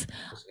properties.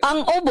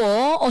 Ang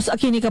ubo o sa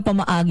kini ka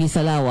pamaagi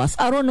sa lawas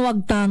aron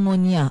wag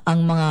tangon niya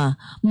ang mga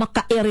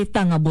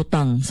makairita nga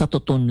butang sa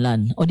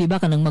tutunlan. O di ba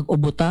kanang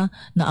mag-ubuta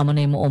na amo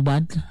na mo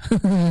ubad?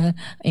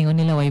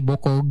 Ingon nila way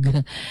bukog.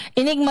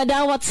 Inig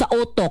madawat sa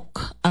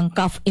utok ang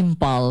cough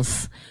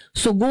impulse.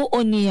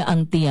 Suguon niya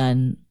ang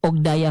tiyan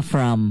og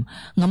diaphragm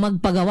nga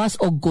magpagawas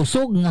og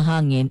kusog nga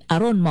hangin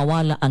aron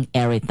mawala ang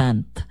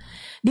irritant.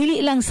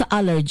 Dili lang sa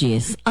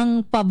allergies,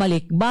 ang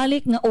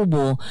pabalik-balik nga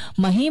ubo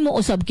mahimo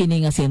usab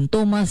kini nga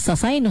sintomas sa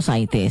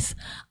sinusitis,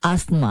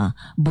 asthma,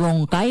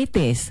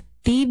 bronchitis,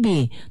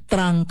 TB,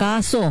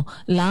 trangkaso,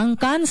 lung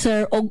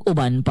cancer og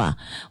uban pa.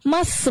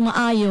 Mas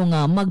maayo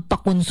nga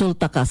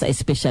magpakonsulta ka sa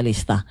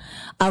espesyalista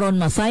aron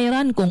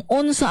masayran kung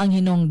unsa ang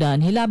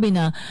hinungdan, hilabi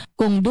na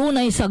kung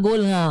dunay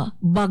sagol nga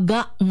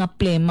baga nga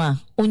plema,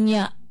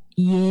 unya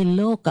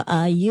yellow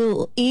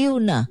kaayo, iyo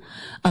na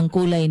ang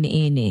kulay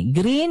niini.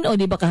 Green o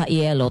di ba ka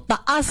yellow,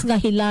 taas nga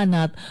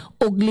hilanat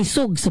og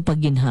lisog sa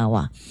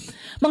pagginhawa.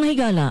 Mga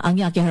higala,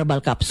 ang Yaki Herbal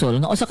Capsule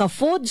nga usa ka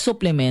food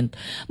supplement,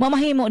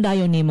 mamahimo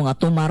dayon nimo nga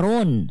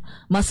tumaron.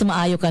 Mas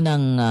maayo ka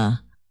ng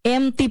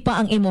empty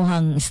pa ang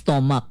imuhang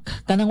stomach,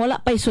 kanang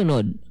wala pa'y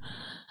sulod.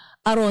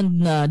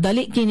 Aron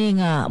dali kini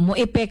nga mo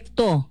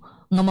epekto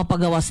nga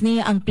mapagawas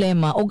niya ang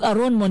plema ug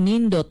aron mo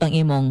nindot ang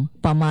imong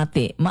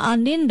pamati,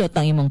 maanindot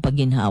ang imong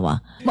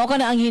pagginhawa. Mao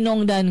ka na ang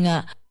hinungdan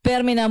nga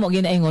permi na mo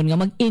ginaingon nga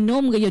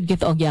mag-inom gayud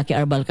kita og Yaki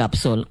Herbal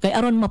Capsule kay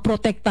aron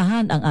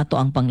maprotektahan ang ato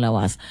ang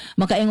panglawas.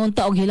 Makaingon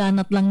ta og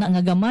hilanat lang na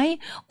nga gamay,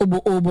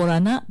 ubo-ubo ra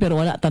na pero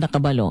wala ta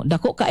nakabalo.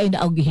 Dako kaay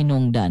na og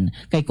hinungdan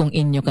kay kung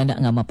inyo kana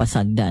nga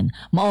mapasagdan.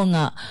 Mao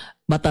nga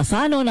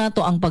batasano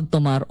nato ang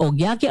pagtumar og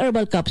Yaki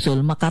Herbal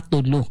Capsule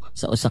makatulo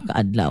sa usa ka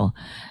adlaw.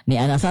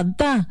 Ni ana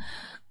sadta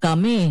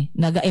kami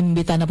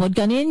nagaimbita na pod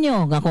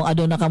kaninyo nga kung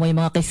aduna kamoy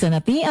mga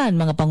kisanatian,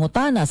 mga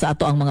pangutana sa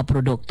ato ang mga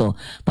produkto.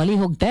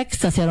 Palihog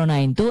text sa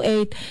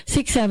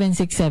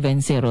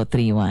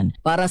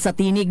 0928-6767031. Para sa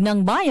Tinig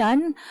ng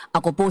Bayan,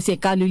 ako po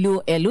si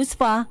Kalulu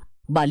Eluspa,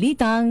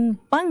 Balitang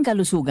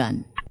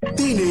Pangkalusugan.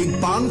 Tinig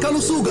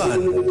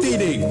Pangkalusugan,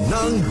 Tinig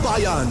ng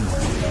Bayan.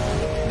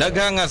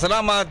 Daghang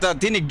salamat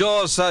Tinig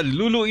do sa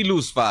Lulu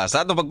Iluspa.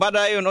 Sa atong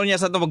pagpadayon unya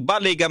sa atong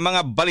pagbalik ang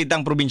mga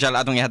balitang probinsyal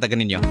atong ihatag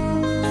ninyo.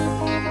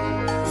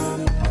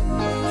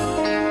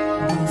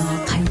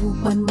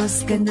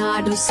 Mas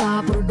ganado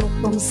sa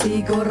produktong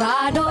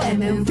sigurado,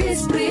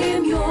 MMV's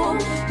Premium,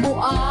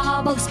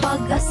 buabags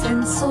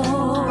pag-asenso.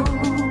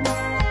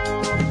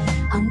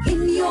 Ang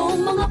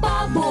inyong mga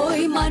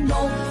baboy,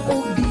 manok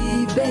o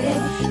bibe,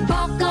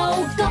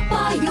 bakaw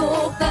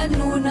kapayo,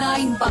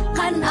 kanunain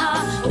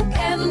bakana, o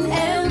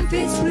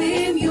MMV's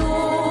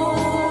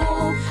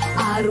Premium.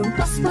 Aron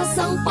paspas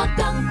ang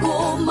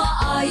pagkago,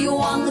 maayo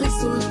ang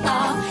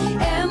resulta,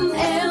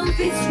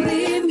 MMV's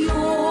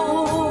Premium.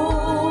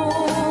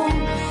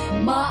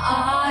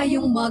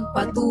 Maayong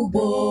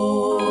magpatubo.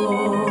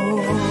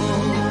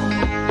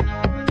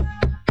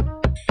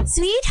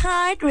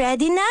 sweetheart,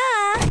 ready na!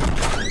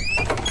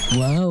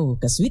 Wow,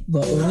 ka-sweet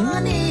ba,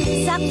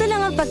 Sakto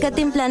lang ang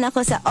pagkatimpla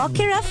nako sa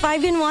Okra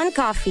 5-in-1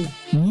 coffee.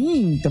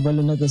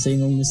 Kabalo na ko sa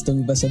imong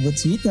gustong ibasabot,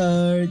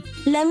 sweetheart.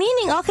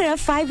 Lamining Okra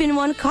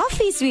 5-in-1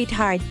 coffee,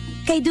 sweetheart.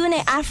 Kay dunay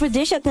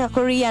aphrodisiac nga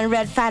Korean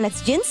red Phoenix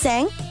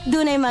ginseng,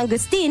 dunay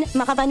mangustin,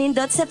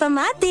 makapanindot sa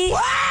pamati.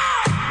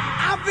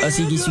 O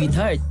sige,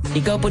 sweetheart.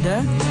 Ikaw po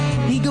da?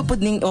 Higo po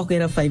ning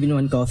Okra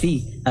 5-in-1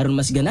 coffee. Aron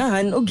mas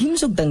ganahan og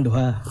himsog tang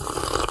duha.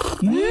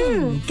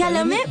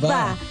 Kalamit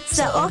ba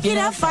sa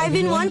Okra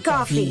 5-in-1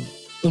 coffee?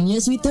 Unya,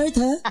 sweetheart,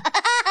 ha?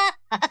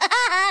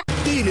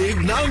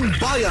 Tinig ng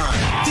Bayan!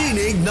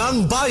 Tinig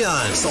ng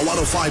Bayan sa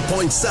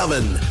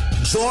 105.7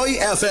 Joy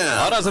FM.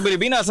 Oras sa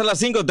Pilipinas,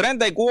 alas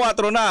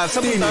 5:34 na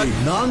sa buntag.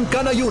 Tinig ng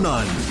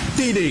Kanayunan.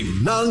 Tinig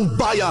ng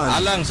Bayan.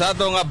 Alang sa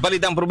atong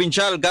balitang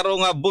probinsyal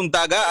karong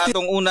buntaga,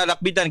 atong una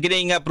lakbitan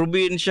kining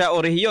probinsya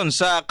o rehiyon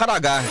sa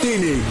Caraga.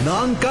 Tinig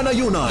ng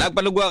Kanayunan.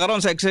 Nagpalugwa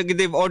karon sa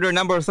Executive Order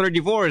number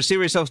 34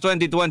 Series of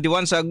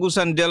 2021 sa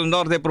Agusan del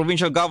Norte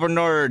Provincial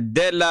Governor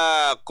de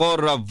la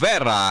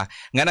Corvera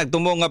nga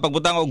nagtumong nga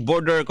pagbutang og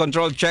border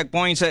control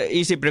checkpoints sa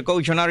easy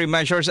precautionary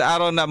measures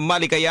aron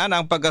malikayan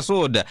ang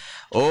pagkasud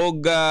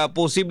og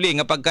posible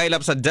nga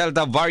pagkailap sa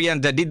Delta variant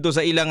didto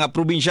sa ilang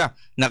probinsya.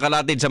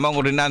 Nakalatid sa mga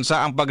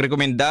ordinansa ang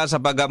pagrekomenda sa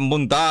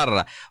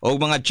pagmuntar og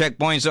mga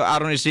checkpoints so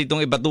aron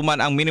istritong ibatuman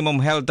ang minimum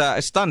health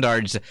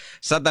standards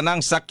sa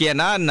tanang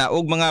sakyanan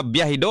og mga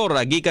biyahidor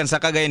gikan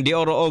sa Cagayan de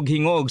Oro og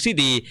Hingoog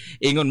City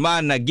ingon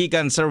man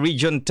gikan sa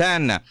Region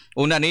 10.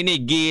 Una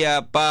nini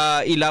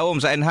gipailawom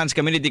sa enhanced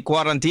community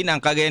quarantine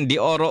ang Cagayan de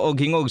Oro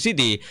og Hingoog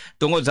City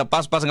tungod sa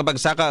paspas nga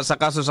pagsaka sa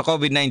kaso sa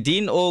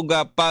COVID-19 og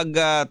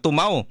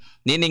pagtumaw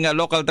nini nga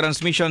local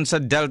transmission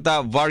sa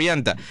Delta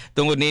variant.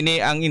 Tungod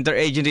nini ang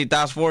Interagency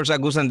Task Force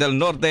Agusan del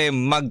Norte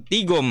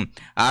magtigom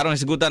aron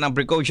sigutan ang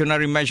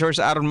precautionary measures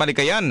aron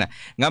malikayan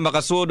nga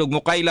makasud og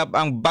mokailap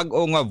ang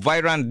bag-ong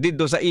variant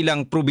didto sa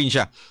ilang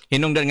probinsya.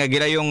 Hinungdan nga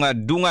gilayong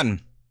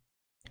dungan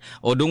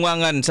o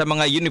dungangan sa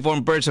mga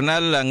uniform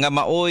personnel nga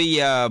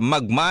maoy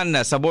magman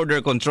sa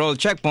border control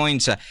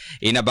checkpoints.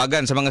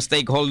 Inabagan sa mga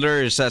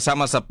stakeholders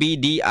sama sa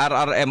PD,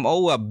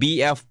 RRMO,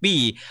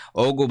 BFP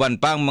o uban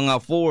pang mga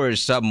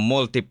force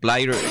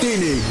multiplier.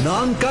 Tinig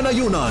ng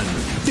Kanayunan.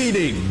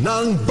 Tinig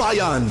ng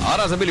Bayan.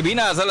 Oras sa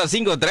Pilipinas, alas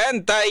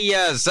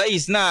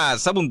 5:36 na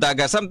sa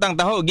buntaga. Samtang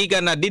taho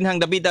gikan na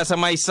dinhang dapita sa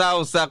may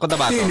South sa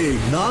Cotabato. Tinig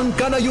ng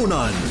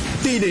Kanayunan.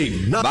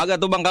 Tinig ng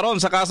baga tubang karon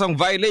sa kasong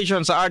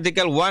violation sa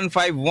Article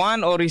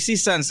 151 o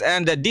resistance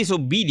and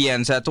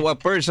disobedience to a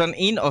person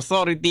in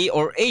authority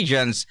or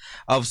agents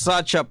of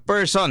such a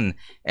person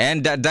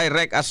and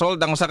direct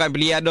assault ang usa ka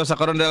empleyado sa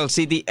Coronadal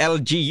City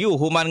LGU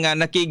human nga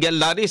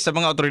nakigaladis sa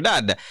mga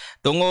otoridad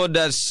tungod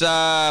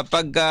sa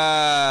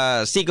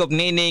pagsikop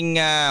nining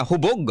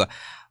hubog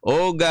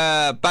o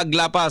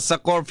paglapas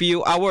sa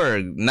curfew hour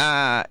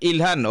na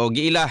ilhan o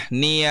giila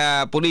ni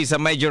Police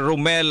Major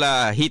Romel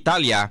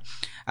Hitalia.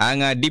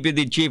 Ang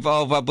Deputy Chief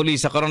of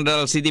Police sa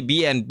Coronadal City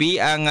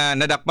PNP ang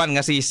nadakpan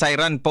nga si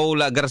Siran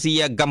Paul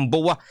Garcia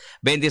Gamboa,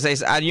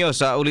 26 anyos,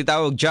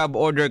 ulitawog job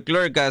order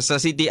clerk sa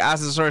City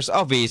Assessor's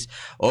Office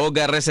o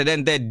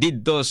residente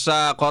didto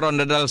sa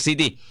Coronadal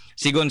City.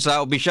 Sigon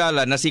sa opisyal,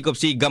 nasikop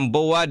si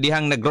Gamboa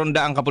dihang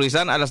nagronda ang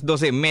kapulisan alas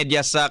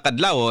 12:30 sa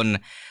kadlawon.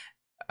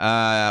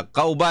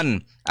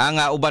 Kauban ang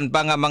uban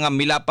pa nga mga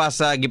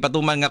milapas sa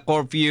gipatuman nga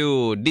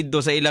curfew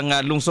didto sa ilang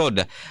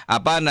lungsod.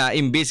 Apan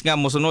imbis nga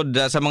mosunod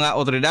sa mga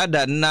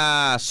otoridad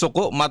na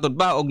suko matud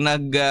pa og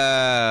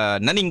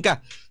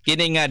naningka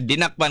kini nga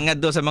dinakpan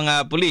ngadto sa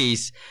mga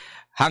pulis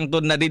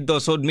hangtod na didto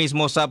sud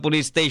mismo sa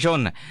police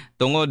station.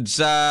 Tungod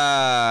sa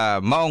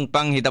maong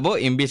panghitabo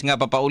imbis nga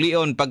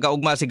papaulion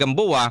pagkaugma si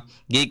Gamboa,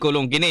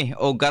 gikulong kini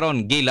og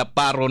karon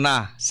gilaparo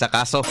na sa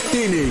kaso.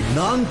 Tinig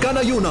ng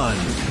Kanayunan.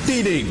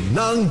 Tinig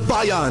ng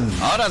Bayan.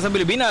 Oras sa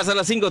Pilipinas,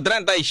 alas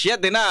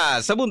 5:37 na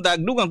sa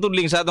buntag. Dugang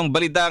tudling sa atong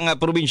balitang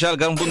probinsyal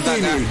karong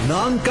buntaga. Tinig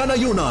ng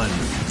Kanayunan.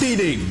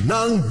 Tinig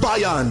ng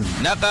Bayan.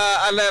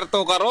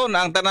 Naka-alerto karon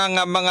ang tanang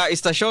mga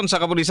istasyon sa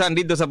kapulisan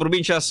dito sa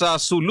probinsya sa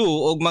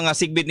Sulu og mga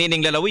sigbit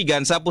nining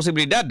lalawigan sa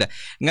posibilidad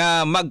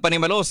nga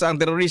magpanimalos ang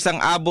teroristang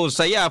Abu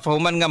Sayyaf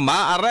human nga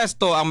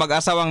maaresto ang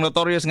mag-asawang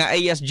notorious nga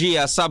ASG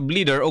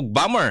sub-leader og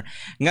bomber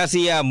nga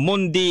si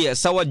Mundi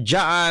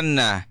Sawadjaan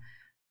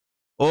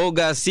o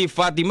si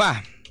Fatima.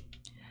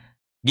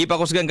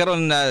 Gipakusgan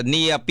karon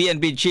ni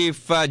PNP Chief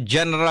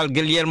General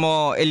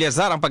Guillermo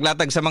Eliazar ang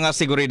paglatag sa mga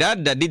seguridad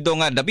didto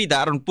nga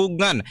dapita aron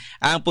pugnan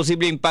ang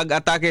posibleng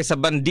pag-atake sa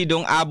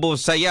bandidong Abu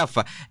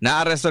Sayyaf.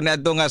 Naaresto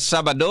niadto nga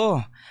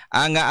Sabado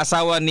ang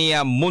asawa ni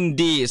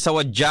Mundi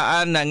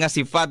Sawadjaan nga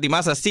si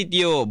Fatima sa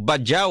sitio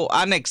Bajau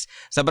Annex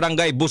sa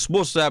barangay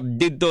Busbus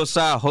didto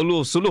sa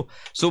Hulu Sulu.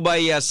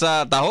 Subay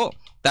sa taho,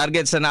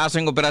 target sa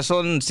naasong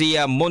operasyon si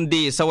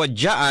Mundi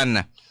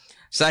Sawadjaan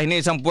sa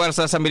hinisang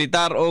puwersa sa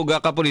militar o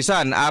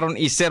kapulisan aron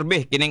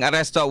iserbe kining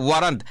arresto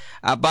warrant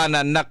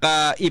apan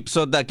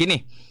nakaipsod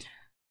kini.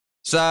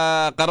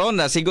 Sa karon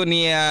sigon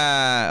ni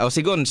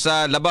sigon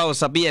sa labaw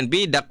sa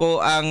PNP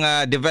dako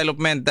ang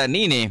development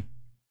nini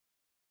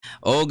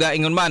o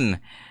ingon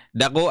man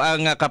Dako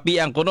ang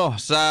kapiang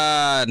kuno sa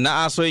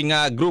naasoy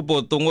nga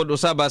grupo tungod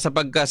usaba sa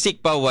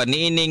pagkasikpaw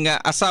niining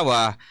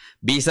asawa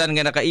bisan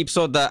nga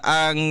nakaipsod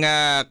ang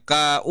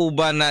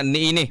kauban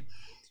niini.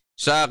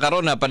 Sa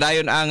karon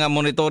padayon ang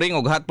monitoring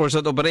og hot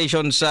pursuit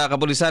operation sa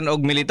kapulisan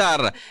og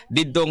militar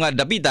didto nga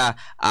dapita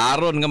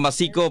aron nga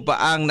masikop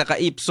ang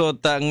nakaipsot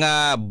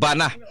nga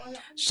bana.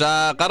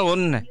 Sa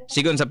karon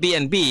sigon sa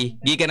PNP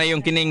gikan na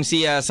yung kining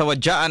siya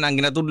sawadyaan ang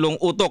ginatudlong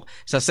utok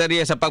sa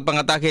serye sa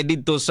pagpangatake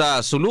didto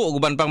sa Sulu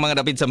ug uban pang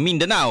mga dapit sa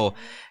Mindanao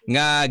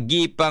nga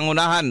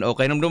gipangunahan o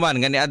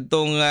kahinumduman nga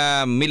niadtong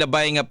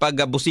milabay nga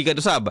pagbusikan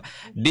usab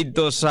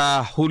didto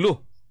sa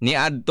Hulu ni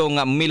adtong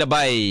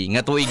milabay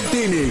nga tuig.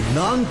 Tinig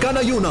ng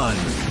Kanayunan,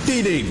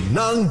 Tinig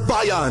ng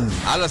Bayan.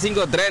 Alas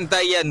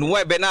 5:39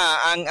 na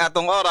ang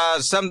atong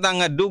oras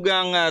samtang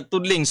dugang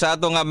tudling sa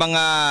atong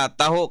mga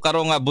taho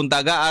karong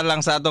buntaga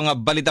alang sa atong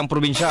balitang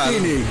probinsyal.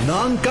 Tinig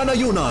ng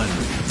Kanayunan,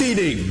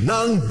 Tinig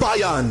ng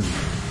Bayan.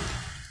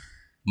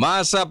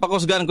 Mas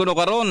pakusgan kuno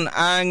karon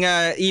ang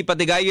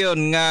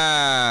ipatigayon nga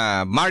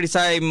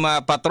maritime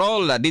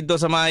patrol didto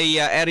sa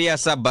may area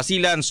sa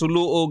Basilan,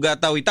 Sulu ug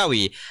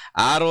Tawi-Tawi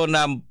aron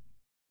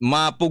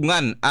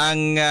mapugngan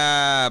ang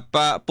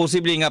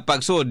posibleng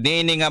pagsud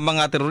niini nga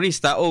mga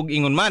terorista og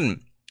ingon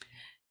man.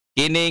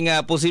 Kini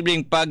nga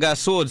posibleng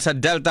pagsud sa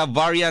Delta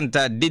variant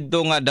didto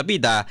nga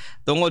dapita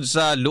tungod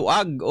sa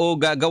luag o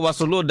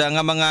gawasulod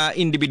nga mga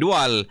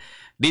individual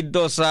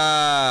dito sa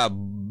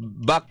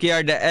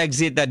backyard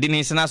exit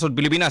dinhi sa nasod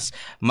Pilipinas.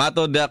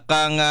 Matod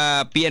kang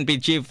PNP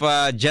Chief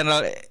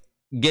General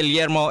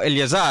Guillermo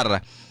Eliazar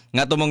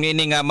nga tumong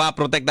ini nga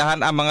maprotektahan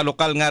ang mga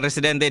lokal nga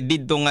residente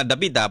didto nga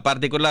dapita,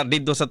 partikular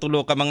didto sa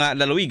tulo ka mga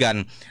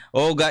lalawigan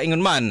o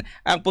ingon man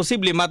ang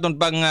posible maton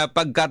pang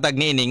pagkatag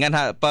niini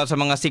nga pa sa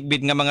mga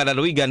sikbit nga mga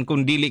lalawigan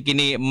kung dili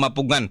kini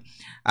mapugan.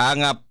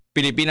 Ang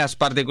Pilipinas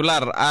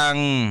partikular ang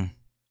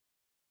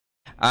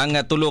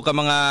tulo ka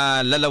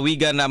mga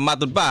lalawigan na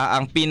matud pa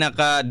ang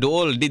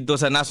pinakaduol didto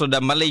sa nasod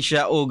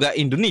Malaysia o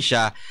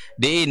Indonesia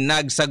diin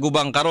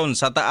nagsagubang karon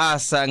sa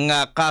taas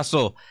nga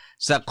kaso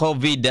sa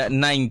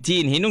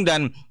COVID-19.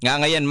 Hinungdan nga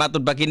ngayon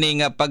matud pa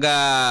kini nga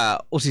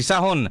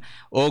pag-usisahon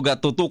o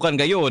tutukan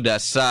gayod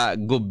sa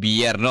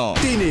gobyerno.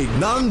 Tinig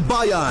ng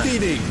Bayan,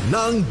 Tinig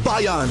ng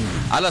Bayan.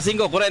 Alas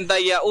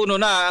 5:41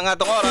 na ang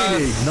atong oras.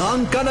 Tinig ng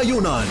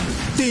Kanayunan,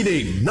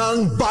 Tinig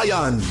ng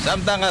Bayan.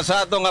 Samtang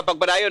sa atong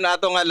pagpadayon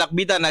atong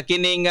lakbitan na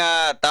kining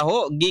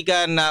taho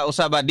gikan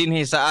usaba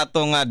dinhi sa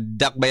atong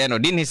dakbayan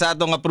o dinhi sa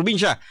atong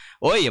probinsya.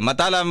 Oy,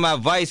 matalam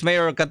Vice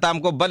Mayor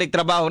Katamko balik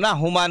trabaho na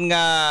human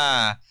nga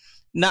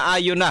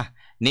naayo na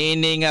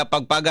niining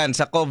pagpagan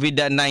sa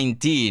COVID-19.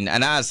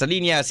 Ana sa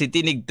linya si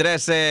Tinig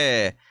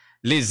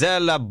 13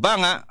 Lizelle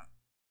Banga.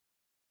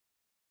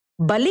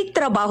 Balik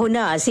trabaho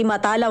na si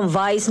matalang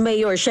Vice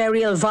Mayor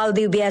Cheryl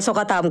Valdivieso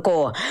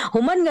Katamko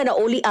human nga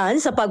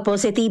naulian sa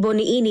pagpositibo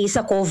niini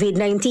sa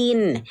COVID-19.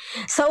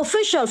 Sa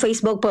official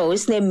Facebook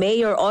post ni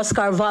Mayor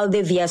Oscar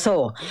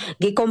Valdivieso,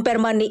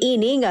 gikumpirma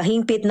niini nga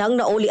hingpit nang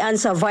naulian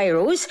sa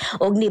virus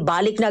ug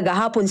nibalik na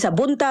gahapon sa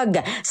buntag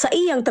sa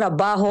iyang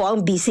trabaho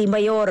ang Vice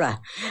Mayor.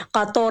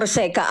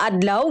 14 ka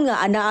adlaw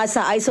nga anaa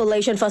sa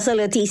isolation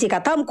facility si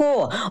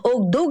Katamko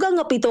ug dugang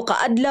nga 7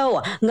 ka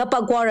adlaw nga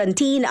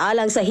pag-quarantine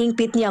alang sa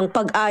hingpit niyang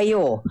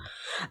pag-ayo.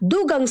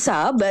 Dugang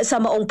sab sa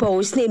maong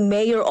post ni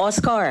Mayor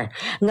Oscar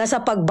nga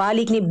sa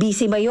pagbalik ni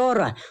Vice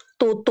Mayor,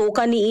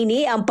 tutukan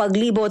niini ang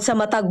paglibot sa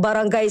matag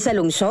barangay sa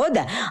lungsod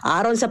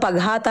aron sa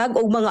paghatag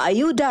og mga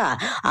ayuda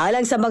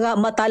alang sa mga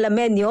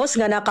matalamenyos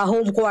nga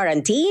naka-home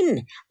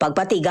quarantine,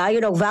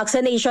 pagpatigayon og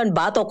vaccination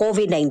bato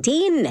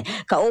COVID-19,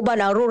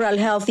 kauban ang Rural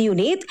Health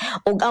Unit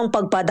ug ang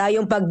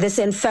pagpadayong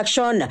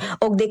pagdisinfection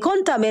ug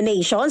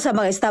decontamination sa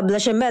mga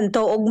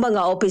establishmento ug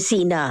mga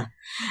opisina.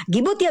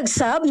 Gibutyag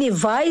sab ni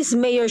Vice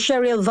Mayor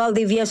Cheryl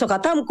Valdivieso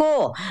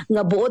Katamko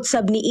nga buot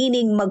sab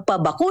niining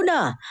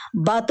magpabakuna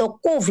batok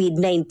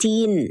COVID-19.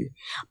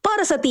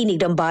 Para sa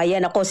Tinig ng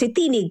Bayan, ako si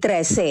Tinig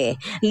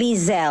 13,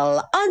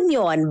 Lizelle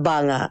Anyon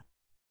Banga.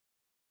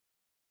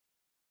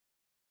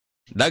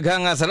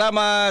 Daghang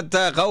salamat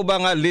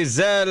kaubang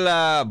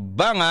Lizelle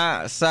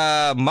Banga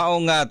sa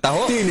maong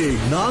taho. Tinig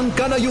ng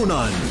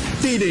Kanayunan,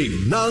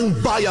 Tinig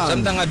ng Bayan.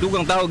 Samtang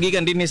dugang taho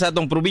gikan dinhi sa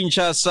atong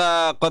probinsya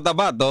sa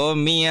Cotabato,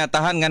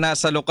 miyatahan nga na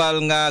sa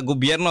lokal nga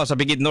gobyerno sa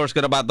Bukid North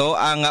Cotabato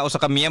ang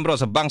usa ka miyembro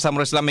sa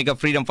Bangsamoro Islamic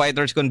Freedom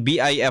Fighters kon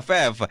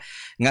BIFF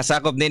nga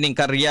sakop nining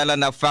karyalan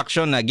na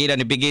faction na gila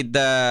ni Bukid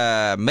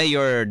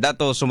Mayor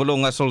Dato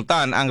Sumulong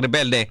Sultan ang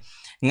rebelde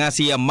nga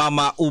si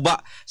Mama Uba.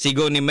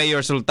 Sigo ni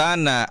Mayor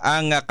Sultan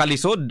ang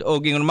kalisod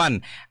o gingon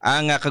man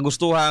ang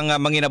kagustuhang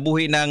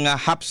manginabuhi ng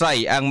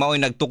hapsay ang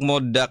mao'y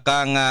nagtukmod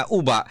kang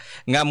Uba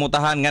nga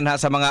mutahan nga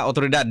sa mga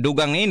otoridad.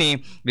 Dugang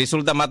ini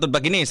resulta matud pa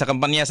kini sa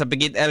kampanya sa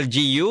Pigit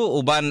LGU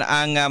uban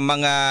ang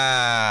mga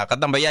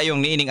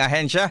katambayayong niining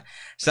ahensya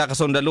sa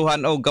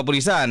kasundaluhan o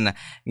kapulisan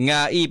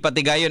nga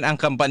ipatigayon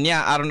ang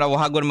kampanya aron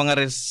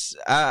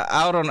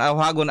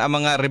awahagon ang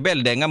mga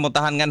rebelde nga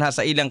mutahan nga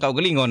sa ilang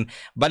kaugalingon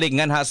balik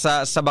nga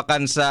sa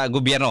sabakan sa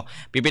gobyerno.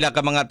 Pipila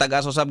ka mga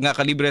tag-asosab nga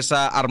kalibre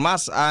sa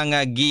armas ang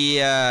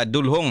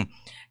gidulhong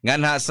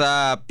nganha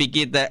sa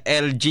pikit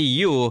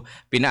LGU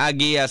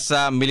pinaagi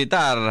sa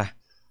militar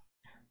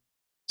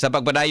sa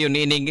pagpadayon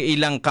niining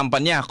ilang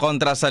kampanya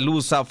kontra sa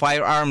lusa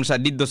firearms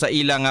didto sa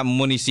ilang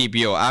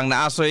munisipyo. Ang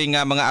naasoy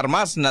nga mga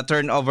armas na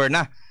turnover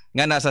na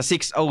nga nasa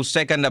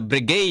 602nd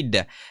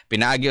Brigade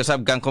pinaagi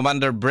usab kang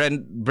Commander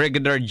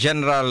Brigadier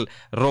General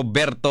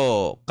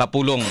Roberto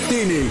Capulong.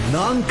 Tinig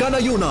ng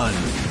Kanayunan,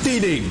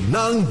 Tinig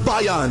ng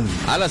Bayan.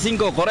 Alas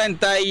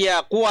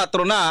 5:44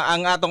 na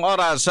ang atong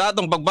oras sa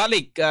atong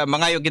pagbalik.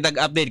 Mangayo kitag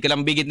update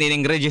kalambigit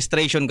nining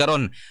registration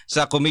karon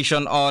sa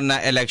Commission on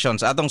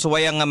Elections. Atong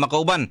suwayang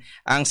makauban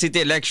ang City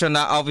Election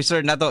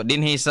Officer nato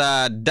dinhi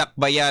sa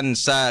Dakbayan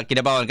sa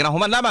Kidapawan.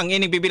 Kinahuman lamang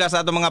ining pipila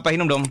sa atong mga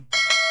pahinumdom.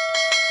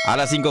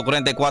 Alas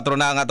 5:44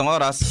 na ang atong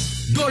oras.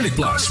 Garlic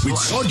Plus with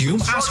sodium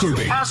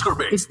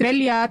ascorbate.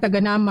 Estrella,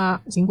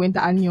 taganama, 50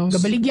 anyong.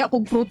 Gabaligya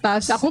kog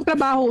prutas. Sa akong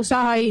trabaho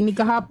usahay ni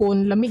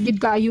kahapon,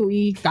 lamigid kaayo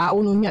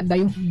kauno niya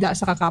dayon higda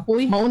sa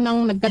kakapoy.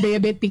 Maunang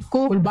nagka-diabetic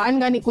ko. Kulbaan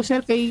gani ko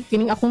sir kay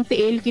kining akong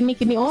tiil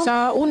kini o.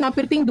 Sa una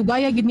perting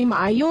dugaya gid ni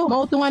maayo.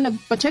 Mao to nga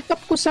nagpa-check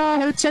up ko sa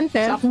health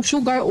center. Sa akong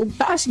sugar ug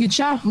taas gid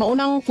siya.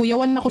 Maunang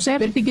kuyawan na ko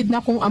sir. Pertigid na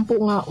akong ampo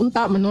nga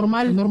unta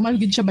manormal. Normal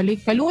gid siya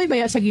balik. Kaluoy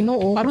baya sa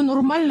Ginoo. Karon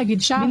normal na gid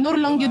siya. Minor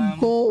lang gid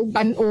ko ug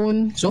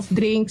kanon, soft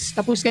drinks,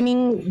 tapos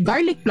kaning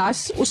garlic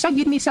plus usag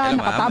gid ni sa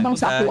nakatabang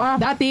sa ako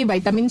dati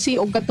vitamin C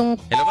og katong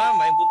Hello ma'am,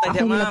 may buntag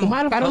diha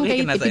ma'am. Karon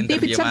kay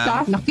tipid sad ka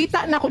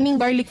nakita na ko ning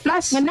garlic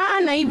plus nga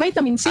naa nay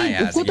vitamin C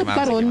ug kutob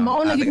karon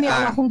mao na gid ni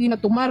ang akong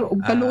ginatumar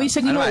ug kaluoy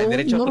sa Ginoo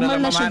normal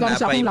na sugar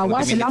sa akong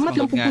lawas. Salamat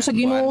lang pud ko sa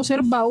Ginoo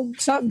sir ba ug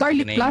sa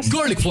garlic plus.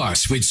 Garlic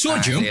Plus with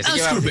sodium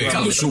ascorbate.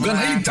 Kalusugan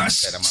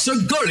haligtas sa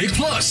Garlic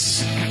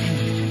Plus.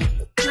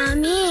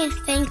 Mommy,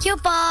 thank you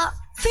po.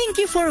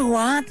 Thank you for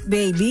what,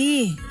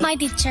 baby? My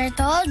teacher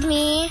told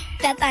me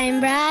that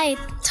I'm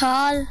bright,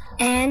 tall,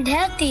 and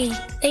healthy.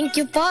 Thank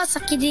you po sa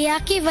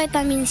Kidiyaki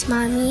Vitamins,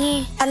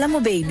 Mommy. Alam mo,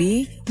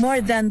 baby, more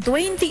than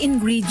 20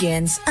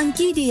 ingredients ang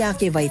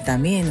Kidiyaki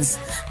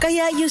Vitamins.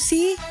 Kaya you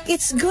see,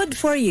 it's good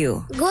for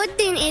you. Good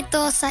din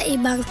ito sa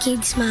ibang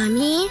kids,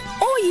 Mommy.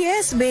 Oh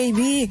yes,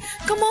 baby.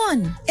 Come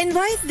on,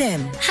 invite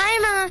them. Hi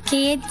mga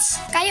kids.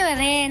 Kayo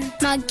rin.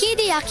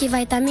 Mag-Kidiyaki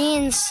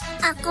Vitamins.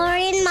 Ako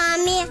rin,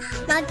 Mommy.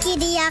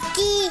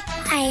 Mag-Kidiyaki.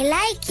 I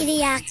like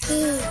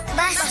Kidiyaki.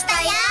 Basta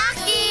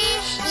yaki!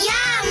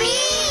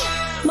 Yummy!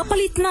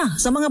 Mapalit na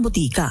sa mga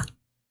butika.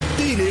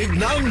 Tinig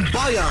ng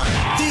Bayan.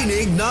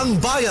 Tinig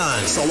ng Bayan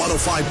sa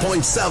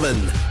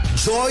 105.7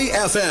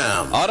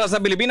 Joyfm. Oras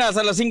sa Pilipinas,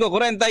 alas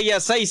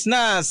 5:46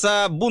 na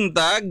sa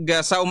buntag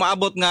sa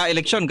umaabot nga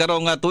eleksyon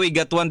karong tuig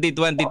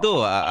 2022.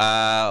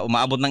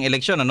 Umaabot ng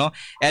eleksyon ano.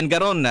 And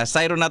karon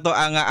sayro na to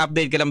ang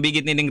update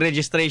kalambigit nining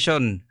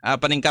registration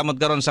paningkamot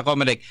karon sa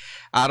Comelec.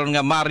 Aron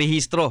nga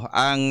marehistro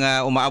ang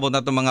umaabot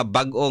na to mga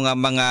bag-o nga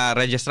mga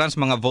registrants,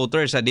 mga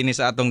voters dinhi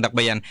sa atong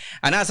Dakbayan.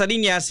 Ana sa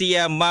linya si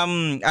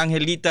Ma'am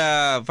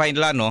Angelita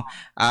Fainlano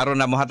aron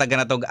na mohatag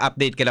na tog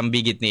update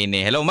kalambigit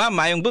niini. Hello ma'am,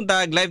 mayong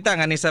buntag, live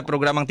tang ani sa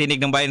programang Tinig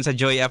ng Bayan sa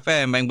Joy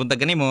FM. Mayong buntag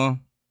kanimo.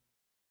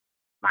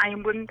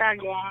 Mayong buntag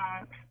yung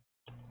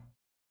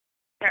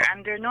Sir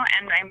Andrew no,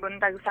 and mayong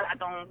buntag sa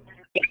atong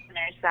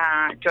listener sa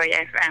Joy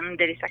FM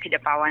diri sa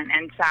Kidapawan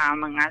and sa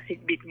mga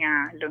sigbit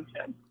nga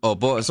lungsod.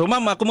 Opo. So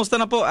ma'am,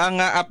 kumusta na po ang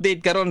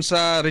update karon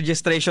sa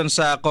registration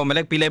sa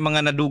Comelec? Pilay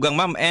mga nadugang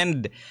ma'am,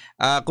 and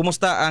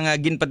kumusta ang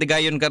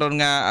ginpatigayon karon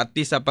nga at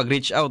least sa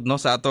pag-reach out no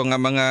sa atong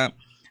mga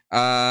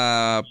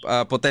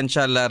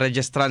potential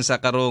registrants sa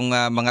karong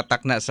mga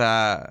takna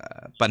sa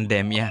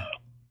pandemya?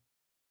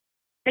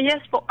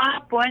 Yes po,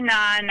 hapon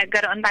na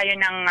nagkaroon tayo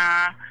ng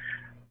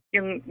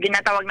yung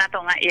ginatawag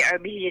nato nga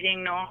ARB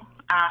hearing no.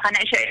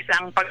 Kana siya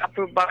isang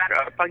pag-approve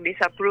or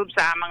pag-disapprove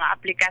sa mga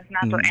applicants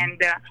nato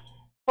and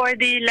for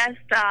the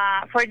last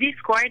for this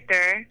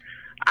quarter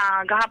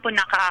gahapon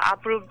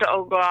naka-approve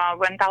og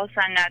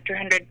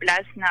 1,200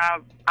 plus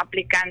na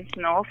applicants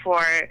no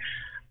for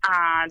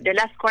the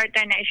last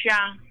quarter na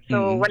siya.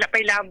 So wala pa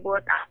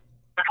ilabot.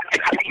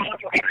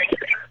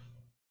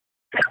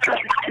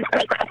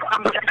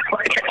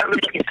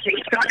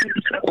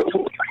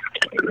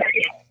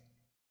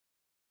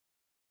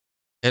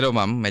 Hello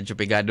ma'am, medyo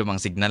pigado mang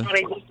signal.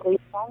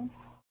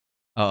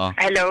 Oo.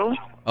 Hello?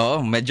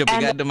 Oo, medyo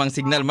pigado mang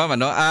signal ma'am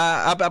ano.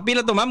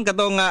 Pila to ma'am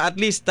katong at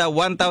least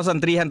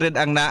 1,300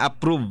 ang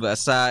na-approve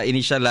sa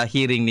initial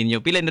hearing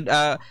ninyo. Pila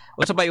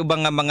usa pa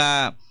ubang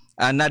mga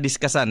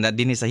na-discussan na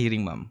dinhi sa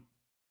hearing ma'am?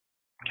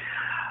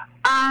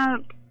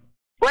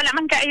 Wala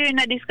man kayo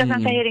na-discussan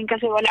sa hearing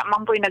kasi wala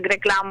man po yung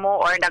nagreklamo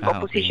or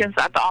nag-opposition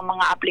sa ato ang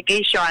mga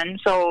application.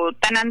 So,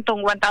 tanan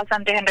tong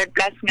 1,300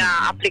 plus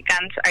nga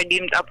applicants are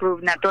deemed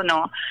approved na to,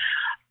 no?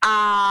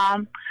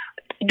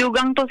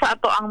 Dugang to sa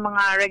ato ang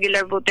mga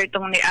regular voter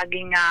tong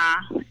niaging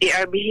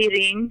ARB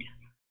hearing.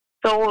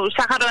 So,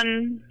 sa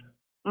karon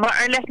more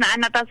or less na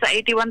anata sa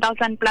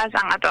 81,000 plus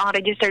ang ato ang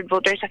registered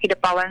voters sa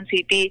Kidapawan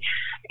City.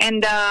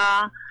 And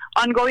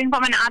ongoing pa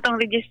man ang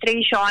atong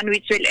registration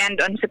which will end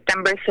on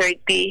September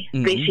 30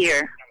 this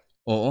year.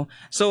 Oo.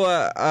 So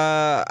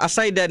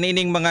aside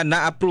nining mga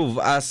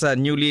na-approve as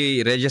newly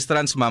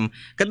registrants, ma'am,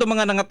 kadto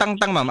mga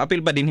nangatangtang, ma'am,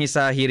 apil pa dinhi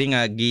sa hearing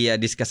nga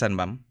gi-discussan,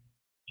 ma'am?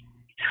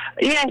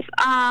 Yes,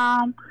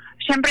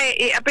 syempre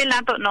i-appeal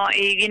nato no,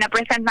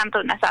 gina-present nato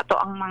na sa ato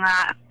ang mga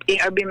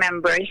ARB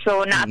members.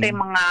 So naatay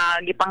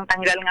mga gipang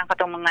tanggal nga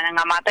katong mga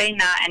nangamatay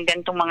na, and then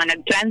tong mga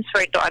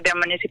nag-transfer to other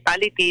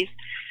municipalities,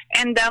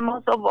 and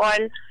most of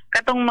all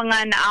katong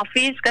mga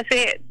na-office,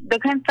 kasi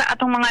daghan sa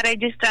atong mga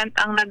registrant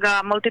ang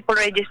nag-multiple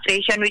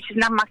registration, which is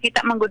na makita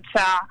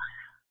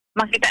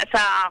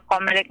sa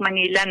Comelec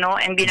Manila,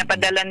 no, and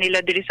ginapadala nila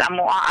diri sa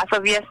amoa. As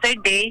of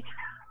yesterday,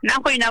 na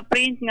ako'y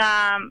na-print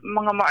nga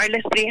mga more or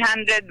less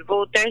 300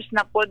 voters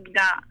na pod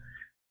nga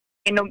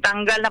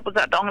inugtanggal na po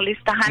sa atong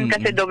listahan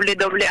kasi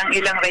doble-doble ang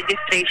ilang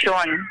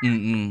registration.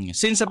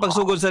 Since sa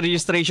pagsugod sa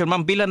registration,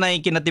 ma'am, pila na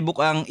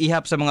kinatibuk ang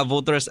ihap sa mga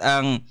voters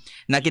ang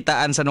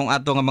nakitaan sa nung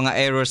ato nga mga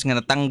errors nga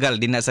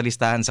natanggal din na sa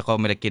listahan sa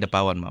Comelec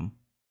Kidapawan, ma'am?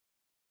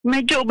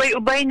 Medyo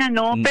ubay-ubay na,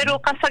 no? Pero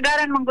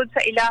kasagaran manggod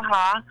sa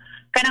ilaha,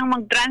 kanang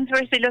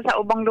mag-transfer sila sa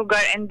ubang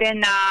lugar, and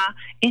then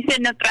instead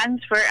na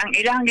transfer, ang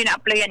ilang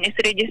gina-applyan is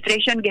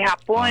registration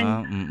gihapon.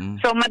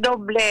 So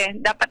madoble,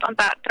 dapat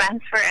unta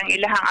transfer ang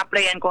ilang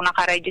applyan kung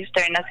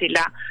naka-register na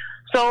sila.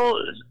 So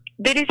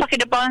diri sa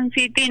Kidapawan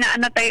City na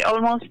anatay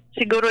almost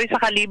siguro 1,000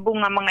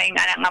 nga mga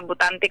ingana nga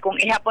butante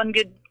kung ihapon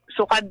gid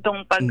sukad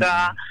tong pag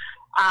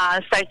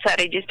start sa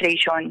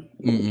registration.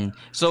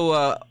 So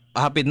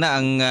hapit na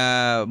ang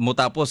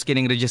mutapos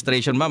kining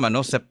registration, ma'am,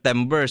 ano,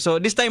 September. So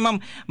this time, ma'am,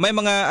 may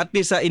mga at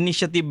least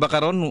initiative ba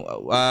karon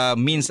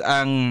means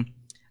ang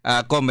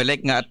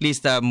Comelec nga at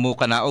least mo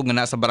kanaog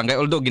nga nasa barangay,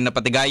 although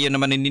ginapatigayon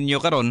naman ninyo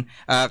karon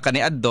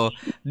kaniadto.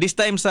 This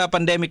time sa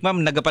pandemic,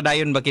 ma'am,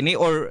 nagapadayon ba kini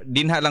or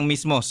dinha lang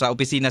mismo sa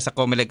opisina sa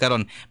Comelec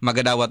karon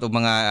magadawat og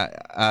mga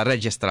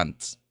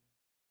registrants?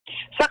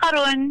 Sa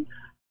karon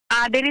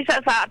diri sa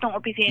atong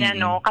opisina,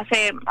 no,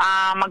 kasi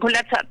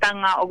maghulat sa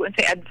atang og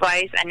unsay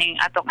advice aning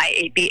atong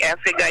IATF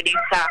regarding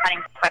sa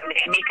kaning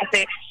pandemic,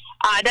 kasi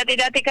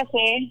dati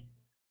kasi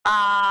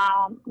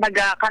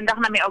nag-conduct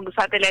nami og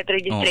satellite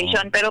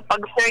registration, pero pag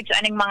search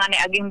aning mga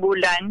niaging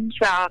bulan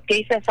sa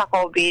cases sa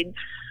COVID,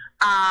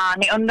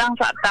 niundang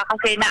sa ata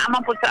kasi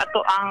naaman po sa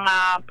ato ang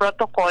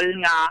protocol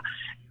nga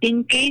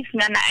in case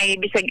nga naay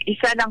bisag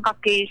isa lang ka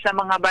case sa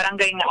mga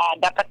barangay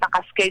nga dapat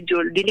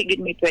naka-schedule, dili gid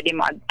mi pwede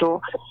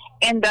moadto.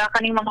 And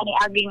kaning mga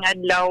niaging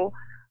adlaw,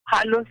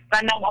 halos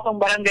tanang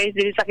atong barangays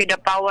diri sa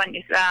Kidapawan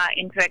is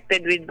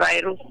infected with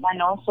virus,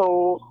 ano. So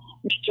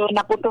medyo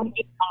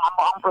naputungkit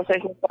ang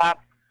proseso sa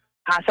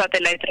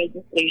satellite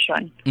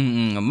registration.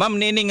 Ma'am,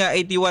 nini nga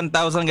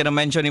 81,000 nga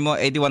na-mention nimo,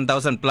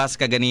 81,000 plus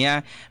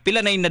kaganiya.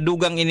 Pila na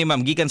nadugang ini,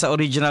 ma'am, gikan sa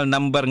original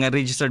number nga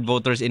registered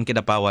voters in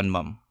Kidapawan,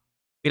 ma'am?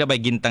 Pila ba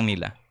gintang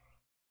nila?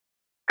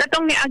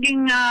 Katong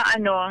niaging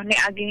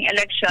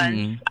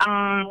elections,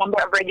 ang number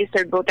of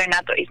registered voter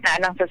nato is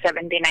na lang sa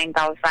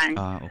 79,000.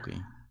 Okay.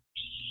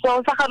 So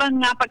sa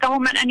karon nga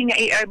pagkahuman ani nga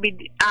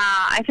ARB,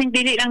 I think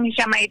dili lang ni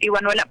siya ma-81,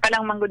 wala pa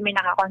lang manggod mi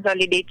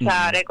naka-consolidate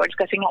sa records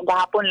kasi nga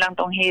gahapon lang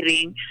tong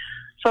hearing.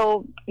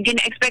 So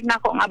gina-expect na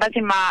ko nga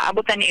basi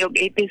maabutan ni og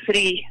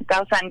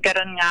 83,000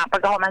 karon nga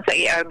pagkahuman sa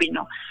ARB,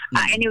 no.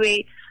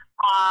 Anyway,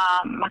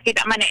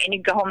 makita man na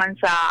inig kahuman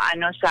sa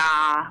sa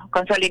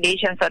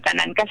consolidation sa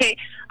tanan, kasi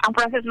ang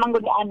process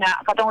manggod ana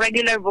katong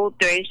regular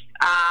voters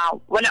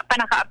wala pa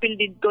naka-appeal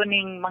didto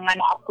ning mga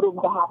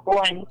na-approve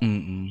gahapon.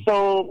 So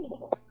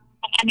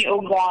ani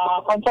og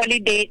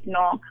consolidate,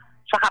 no,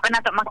 saka pa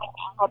nato makita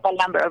ang total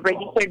number of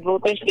registered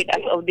voters with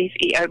as of this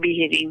ARB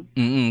hearing.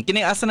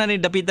 Kini asa na ni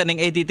dapitan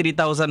ning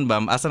 83,000,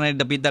 bam? Asa na ni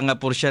dapitan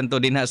nga porsyento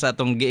dinha sa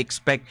atong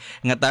gi-expect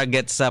nga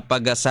target sa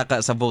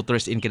pagsaka sa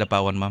voters in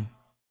Kidapawan, ma'am?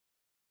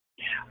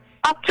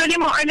 Actually,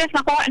 more or less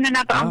nakuha na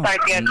nato ang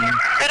target.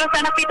 Pero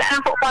sa nakita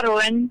na ko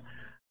karon,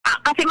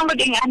 kasi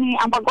maging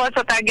ang pagkuha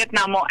sa target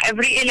namo,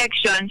 every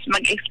elections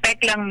mag-expect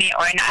lang ni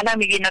or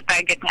naalam mi gina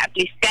target nga at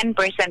least 10%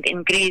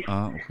 increase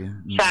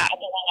sa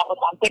ating mga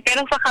botante.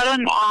 Pero sa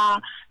karon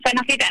sa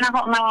nakita na ko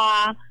nga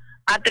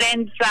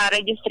trend sa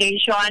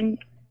registration,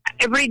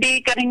 everyday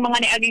karing mga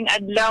niaging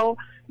adlaw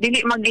dili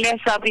mag-less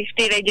sa 50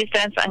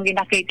 registrants ang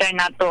gina-cater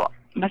nato.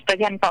 Basta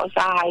yan pa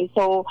usahay.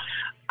 So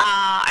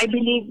I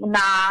believe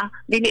na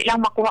dili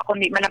lang makuha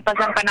kundi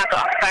malampasan pa nato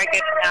ang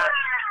target na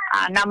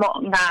namo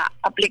nga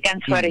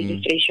applicants for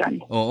registration.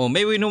 Oo,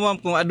 may we know,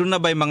 ma'am, kung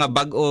aduna bay mga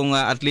bag-ong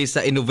at least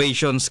sa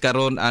innovations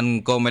karon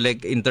ang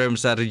Comelec in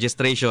terms sa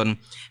registration,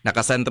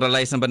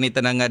 naka-centralize na ba nita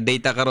ng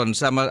data karon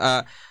sa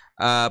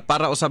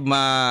para usab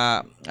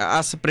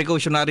as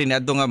precautionary ni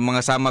adto nga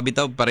mga sama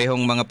bitaw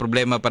parehong mga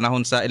problema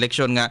panahon sa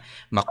eleksyon nga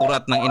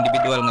makurat ng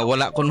individual nga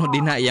wala kuno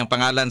dinha iyang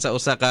pangalan sa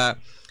usa ka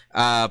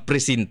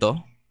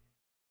presinto.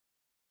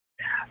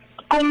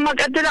 Kung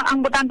mag-adto lang ang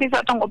botante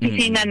sa atong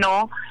opisina,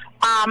 no,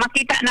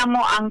 makita na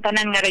mo ang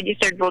tanan nga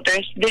registered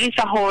voters diri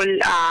sa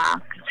whole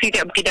city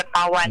of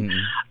Kidapawan.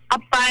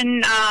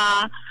 Apan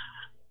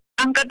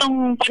ang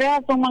katong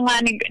parehas ng mga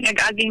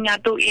nag-aging nga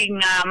tuig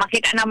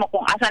makita na mo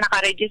kung asa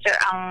naka-register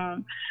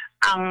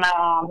ang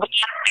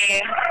botante,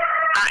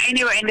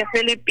 anywhere in the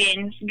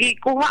Philippines,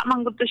 gikuha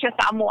man gud to siya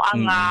sa amo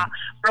ang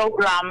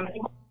program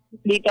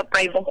Data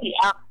Privacy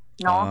Act,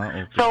 no?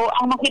 Okay. So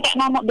ang makita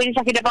namo din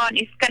sa Kidapawan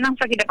is kanang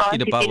sa Kidapawan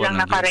City lang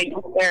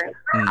naka-register.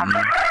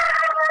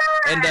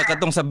 And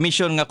katong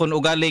submission nga kun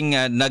ugaling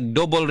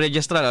nag-double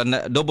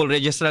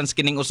registrants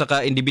kining usa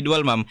ka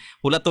individual, ma'am,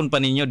 hulaton pa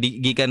ninyo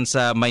gikan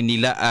sa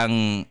Maynila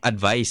ang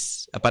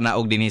advice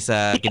panaog dinhi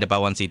sa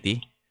Kidapawan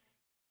City?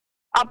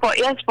 Apo,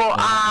 yes po.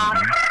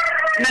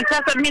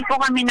 Nagsasubmit po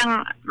kami ng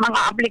mga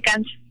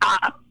applicants,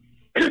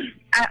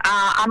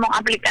 among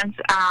applicants,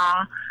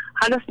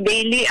 halos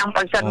daily ang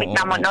pag-submit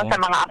namo no sa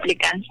mga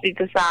applicants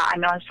dito sa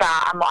sa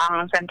amo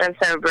ang central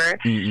server.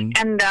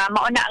 And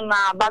mauna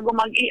nga bago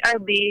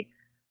mag-ERB,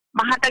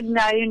 mahatag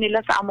na yun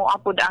nila sa amo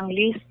apod ang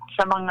list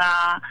sa mga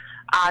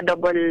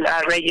double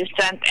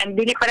registrant. And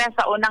dili pa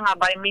sa una nga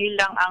by mail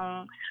lang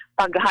ang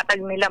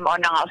paghatag nila,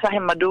 mauna nga usahay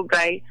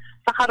madugay.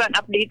 Sa karon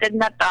updated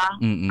na ta,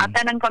 at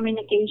ng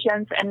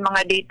communications and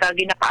mga data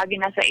ginapaagi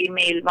na sa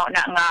email,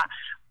 mauna nga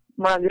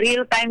mag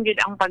real time gid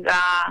ang pag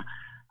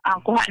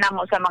kuha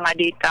namo sa mga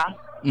data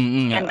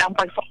and ang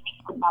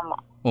pag-submit namo.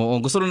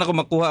 Oo, gusto lang ako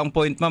makuha ang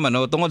point, ma'am,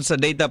 ano, tungod sa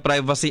Data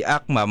Privacy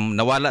Act, ma'am,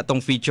 nawala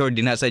tong feature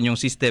din sa inyong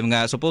system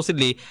nga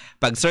supposedly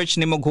pag search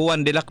ni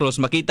Juan de la Cruz,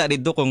 makita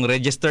dito kung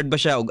registered ba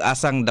siya og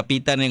asang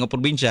dapitan ning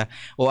probinsya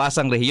o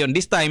asang rehiyon.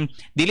 This time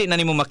dili na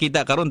nimo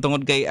makita karon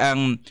tungod kay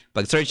ang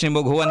pag search ni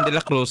Juan de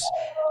la Cruz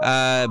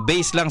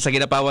base lang sa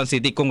Kidapawan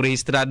City kung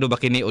rehistrado ba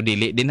kini o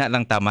dili, dinha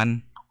lang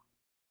taman.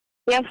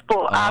 Yes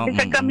po.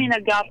 Bisag kami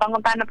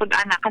nagpangunta na po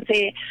anak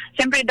kasi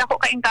siyempre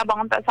dako kaing tabang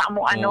unta sa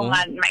amo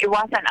nga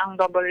maiwasan ang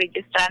double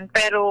registrant,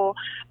 pero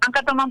ang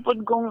katuman pud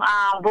kung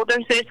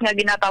voter search nga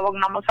ginatawag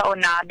namo sa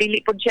una,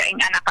 dili pud siya ing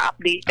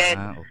naka-updated.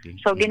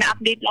 So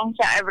gina-update lang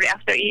siya every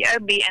after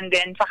ERB and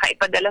then saka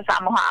ipadala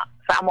sa amo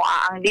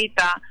ang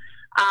data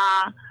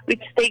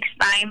which takes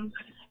time.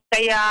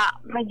 Kaya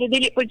medyo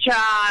dili po siya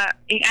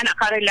ing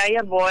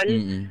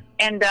ka-reliable.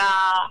 And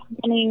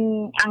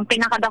ang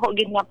pinakadako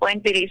gid nga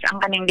point is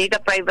ang kaning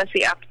Data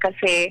Privacy Act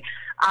kasi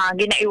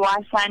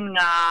ginaiwasan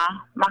nga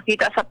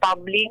makita sa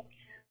public,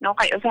 no,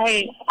 kay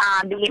usahay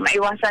dili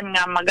maiwasan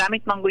nga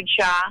magamit man gud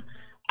siya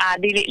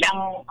dili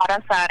lang para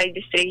sa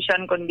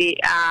registration kundi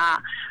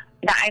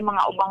naay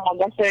mga ubang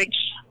mag-search,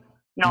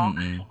 no,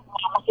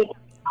 makita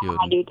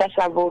mga data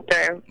sa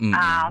voter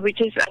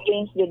which is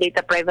against the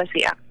Data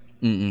Privacy Act.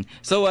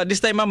 So this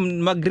time,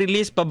 ma'am,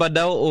 mag-release pa ba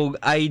daw og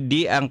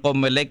ID ang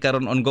COMELEC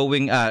karon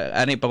ongoing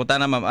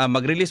pangutana, ma'am,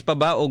 mag-release pa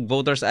ba og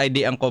voters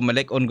ID ang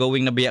COMELEC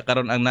ongoing na biya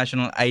karon ang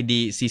National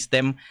ID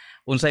system?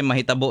 Unsay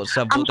mahitabo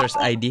sa voters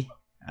ID?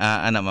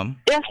 Ma'am?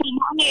 Yes,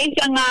 ni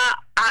isa nga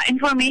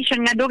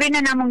information nga dugay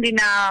na namong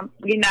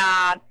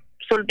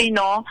ginasulti,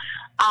 no,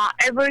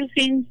 ever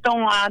since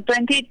tong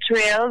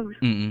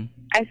 2012,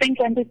 I think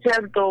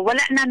 2012 to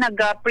wala na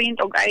nag-print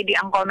og ID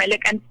ang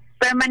COMELEC, and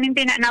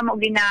permanente na namo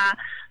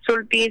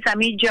ginasulti sa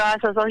media,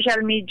 sa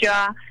social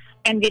media,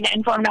 and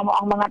gina-inform namo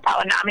ang mga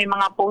tao na may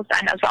mga post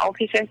sa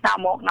offices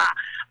namo nga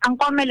ang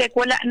COMELEC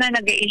wala na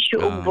nag-issue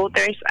og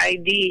voters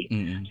ID.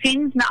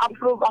 Since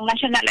na-approve ang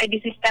national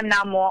ID system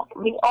namo,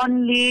 we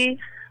only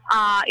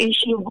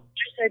issue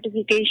voter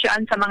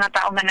certification sa mga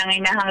tao nga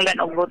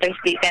nangailangan og voters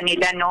data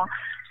nila, no.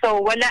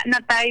 So wala na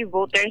tay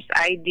voters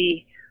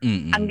ID.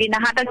 Ang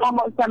ginahatag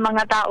mo sa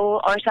mga tao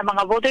or sa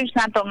mga voters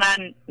nato nga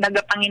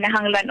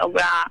nagapanginahanglan og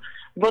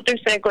voters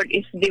record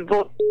is the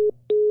vote.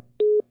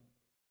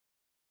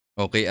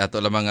 Okay, ato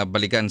lamang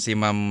balikan si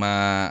Ma'am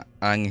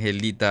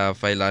Angelita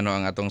Failano,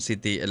 ang atong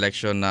city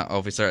election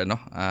officer, ano.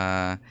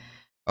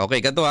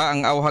 Okay, kato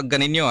ang awhag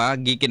kaninyo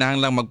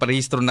gikinahanglang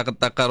magparehistro na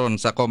karon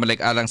sa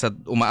COMELEC alang sa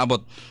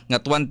umaabot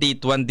nga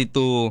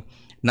 2022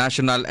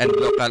 national and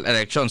local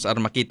elections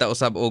aron makita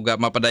usab og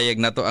mapadayag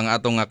nato ang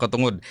atong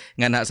katungod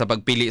nga na sa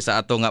pagpili sa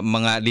atong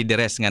mga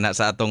lideres nga na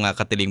sa atong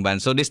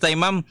katilingban. So this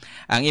time, ma'am,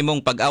 ang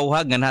imong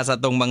pag-awhag nga na sa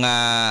atong mga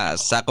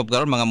sakop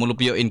karon, mga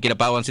mulupyo in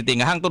Kidapawan City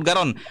nga hangtod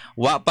karon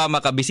wa pa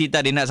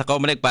makabisita dinha sa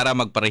COMELEC para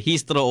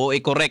magparehistro o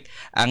i-correct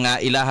ang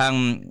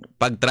ilahang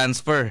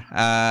pag-transfer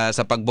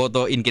sa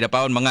pagboto in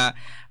Kidapawan, mga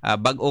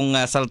bag-ong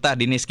salta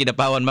dinis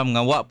Kidapawan, ma'am,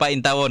 nga wa pa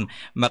intawon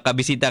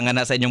makabisita nga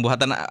na sa inyong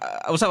buhatan.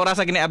 Usa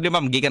orasa kini abli,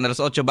 ma'am, gikan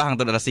alas 8 ba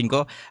hangtod alas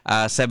 5,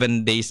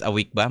 7 days a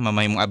week ba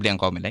mamahimong abli ang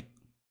COMELEC?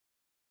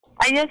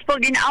 Yes po,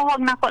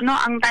 ginaawag na ko, no,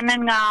 ang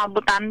tanan nga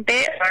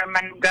botante or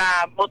man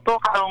ga boto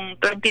karong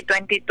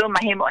 2022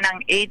 mahimo ng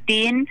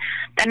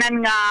 18 tanan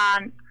nga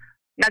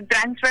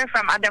nag-transfer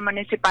from other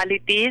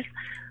municipalities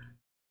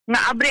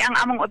nga abri ang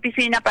among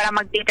opisina para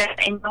magdita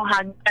sa inyong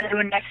hanggang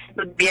Lunes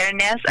to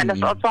Biyernes alas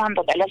 8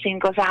 hangtod alas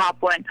 5 sa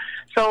hapon.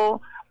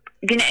 So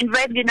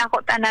gina-invite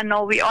ginako tanan,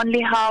 no, we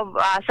only have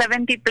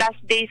 70 plus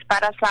days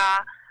para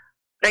sa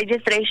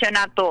registration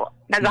nato.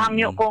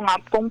 Naghangyo ko nga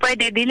kung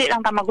pwede dili lang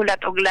ta magulat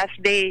og last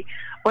day.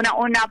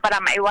 Una-una para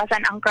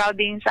maiwasan ang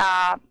crowding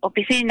sa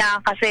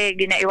opisina kasi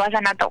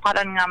ginaiwasan nato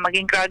karon nga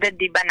maging crowded,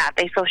 di ba,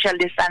 natay social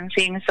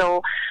distancing.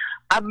 So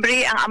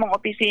abri ang among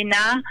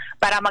opisina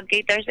para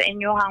mag-cater sa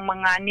inyohang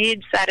mga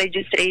needs sa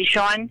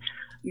registration.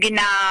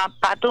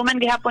 ginapatuman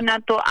gihapon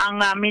nato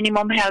ang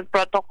minimum health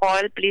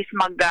protocol. Please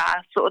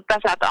magsuot ta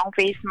sa ato ang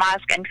face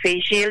mask and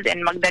face shield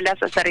and magdala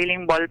sa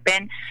sariling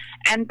ballpen.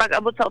 And pag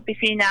abot sa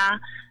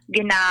opisina,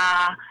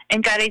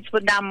 gina-encourage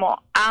po namo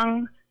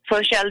ang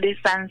social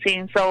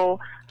distancing. So,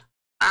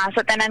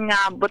 sa tanan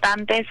nga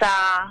botante sa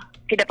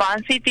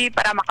Kidapawan City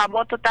para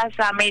makaboto ta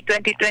sa May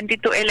 2022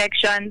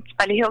 elections,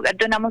 palihog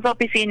adto na mo sa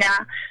opisina,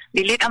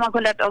 dilit ang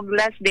maghulat og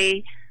last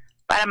day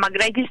para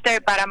mag-register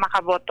para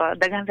makaboto.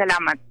 Daghang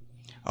salamat.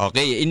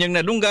 Okay, inyong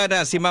nadungga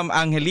na si Ma'am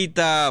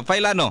Angelita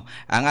Failano,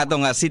 ang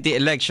atong city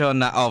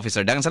election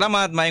officer. Daghang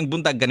salamat, maayong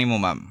buntag kanimo,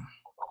 Ma'am.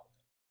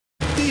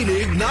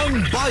 Tinig ng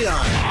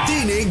Bayan.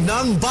 Tinig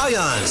ng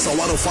Bayan sa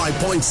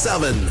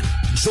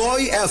 105.7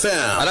 Joy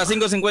FM. Alas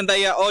 5:58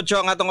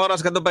 ang atong oras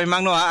kadto pa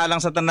himangno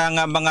alang sa tanang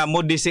mga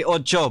mod 18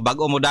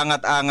 bag-o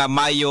mudangat ang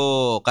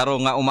Mayo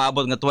karong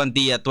umaabot nga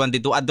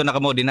 2022 adto na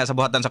kamo dinha sa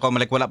buhatan sa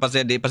Comelec. Wala pa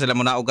sila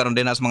munaog karon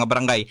dinha sa mga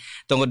barangay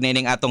tungod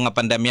nining atong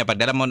pandemya.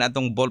 Pagdala mo na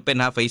atong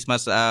ballpen face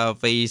mask,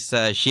 face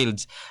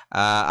shields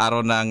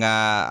aron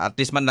nga at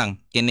least man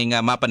lang kining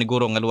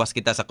mapaniguro nga luwas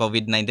kita sa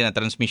COVID-19 na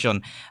transmission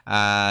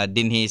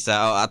dinhi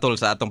sa atol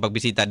sa atong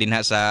pagbisita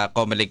dinha sa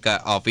Comelec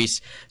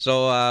office.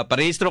 So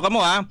parehistro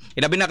kamo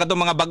ilabi na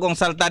kadtong mga bagong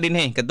salta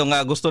dinhi kadtong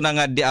gusto na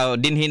nga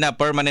dinhi na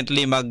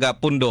permanently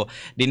magpundo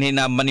dinhi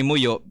na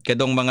manimuyo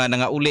kadtong mga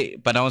nangauli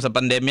panahon sa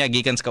pandemya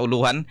gikan sa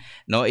kauluhan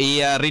no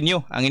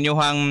i-renew ang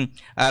inyong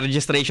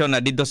registration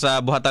dito sa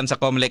buhatan sa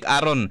Comelec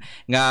aron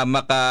nga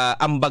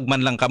makaambag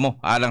man lang kamo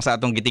alang sa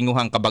atong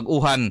gitinguhang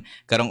kabag-uhan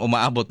karong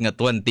umaabot nga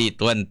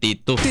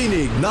 2022.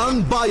 Tinig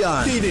ng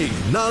Bayan. Tinig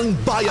ng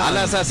Bayan.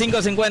 Alas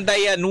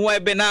 5:59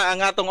 na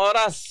ang atong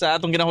oras sa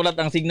atong ginahulat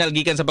ang signal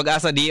gikan sa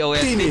Pag-asa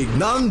DOST. Tinig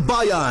ng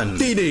Bayan.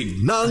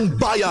 Tinig ng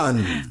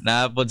Bayan.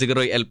 Napod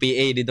siguro yung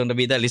LPA dito na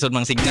bida lisod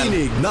mang signal.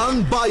 Tinig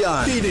ng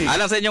Bayan. Tinig.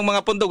 Alang sa inyong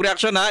mga puntog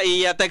reaksyon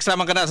i-text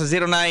lamang ka na sa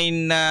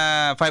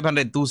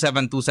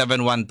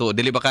 09-500-272-7712.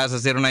 Dili ba ka sa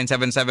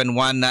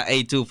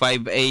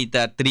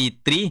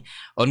 0977-1825833.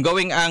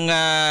 Ongoing ang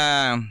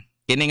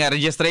kining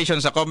registration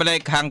sa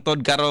Comelec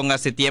hangtod karong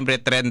Setyembre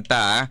 30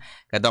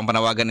 kadtong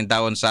panawagan in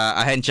taon sa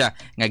ahensya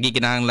nga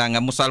gikinahanglang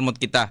musalmot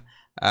kita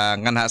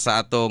nga sa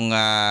atong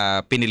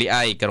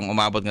piniliay karong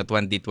umabot nga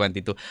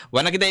 2022.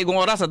 Wala kita igong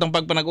oras atong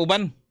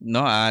pagpanag-uban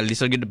no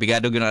lisod gyud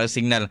bigado gyud ang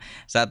signal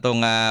sa atong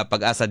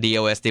Pag-asa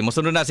DOST.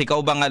 Mosunod na si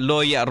kaubang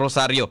Loy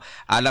Rosario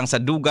alang sa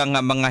dugang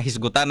mga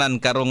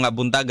hisgutanan karong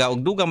buntaga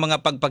ug dugang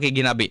mga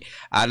pagpakiginabi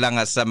alang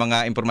sa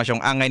mga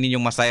impormasyong angay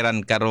ninyong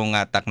masayran karong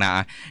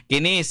takna.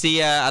 Kini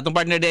si atong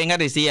partner day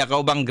nga si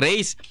kaubang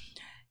Grace.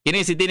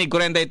 Kini si Tinig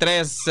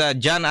 43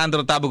 John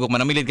Andrew Tabugok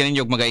manamilit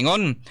kaninyo og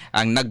magaingon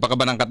ang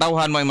nagpakabanang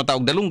katawhan mo ay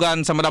mataog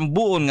dalunggan sa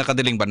malambuon nga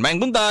kadilingban. Maayong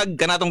buntag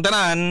kanatong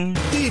tanan.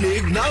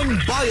 Tinig ng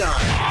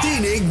Bayan.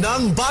 Tinig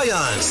ng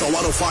Bayan sa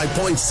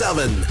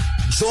 105.7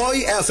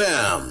 Joy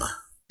FM.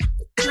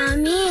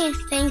 Mami,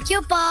 thank you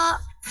po.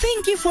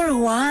 Thank you for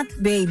what,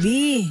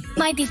 baby?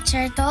 My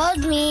teacher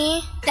told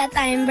me that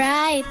I'm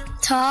bright,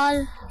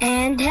 tall,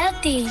 and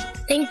healthy.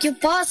 Thank you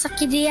po sa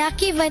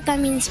Kidiyaki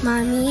Vitamins,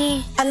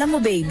 Mami. Alam mo,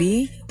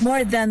 baby,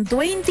 more than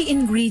 20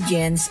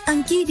 ingredients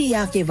ang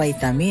Kidiyaki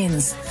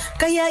Vitamins.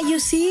 Kaya you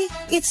see,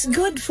 it's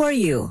good for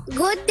you.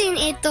 Good din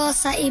ito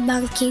sa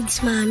ibang kids,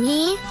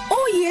 Mami.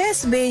 Oh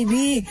yes,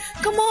 baby.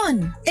 Come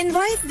on,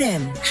 invite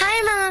them. Hi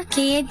mga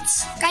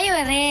kids. Kayo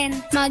rin.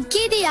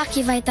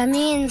 Mag-Kidiyaki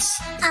Vitamins.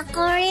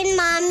 Ako rin,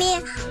 Mami.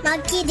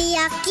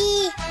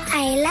 Mag-Kidiyaki.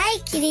 I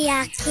like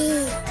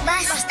Kidiyaki.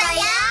 Basta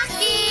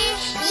yaki!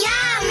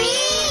 Yummy!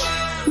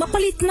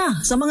 Mapalit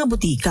na sa mga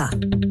butika.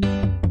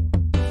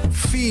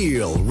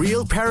 Feel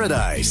real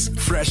paradise,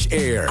 fresh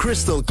air,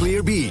 crystal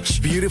clear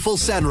beach, beautiful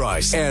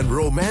sunrise, and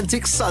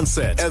romantic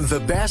sunset, and the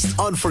best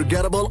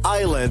unforgettable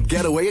island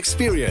getaway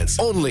experience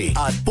only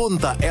at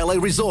Punta LA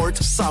Resort,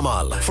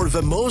 Samal. For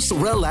the most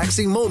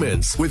relaxing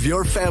moments with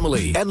your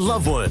family and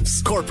loved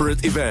ones,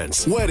 corporate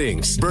events,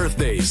 weddings,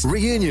 birthdays,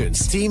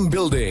 reunions, team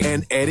building,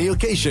 and any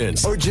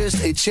occasions, or just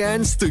a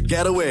chance to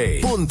get away.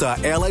 Punta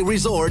LA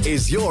Resort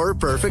is your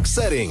perfect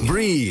setting.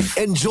 Breathe,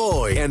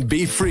 enjoy, and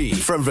be free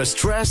from the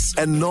stress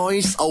and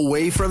noise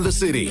away from the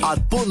city at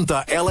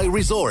Punta LA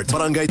Resort,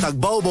 Barangay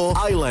Tagbaobo,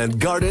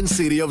 Island Garden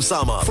City of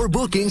Sama. For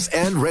bookings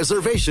and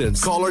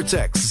reservations, call or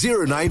text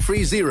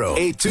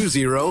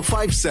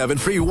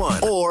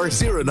 0930-820-5731 or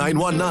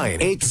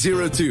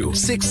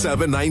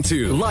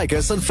 0919-802-6792. Like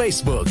us on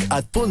Facebook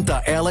at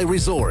Punta LA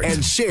Resort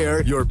and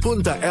share your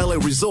Punta LA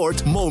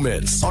Resort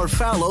moments or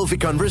follow the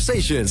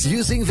conversations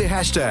using the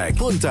hashtag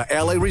Punta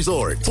LA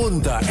Resort.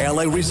 Punta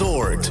LA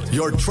Resort,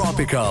 your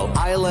tropical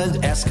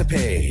island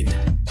escapade.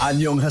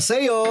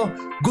 Annyeonghaseyo!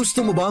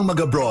 Gusto mo bang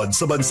mag-abroad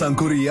sa bansang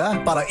Korea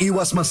para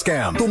iwas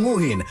ma-scam?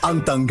 Tunguhin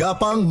ang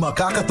tanggapang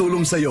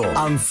makakatulong sa iyo,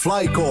 ang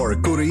Flycore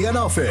Korean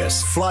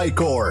Office.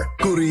 Flycore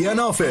Korean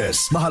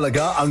Office.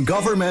 Mahalaga ang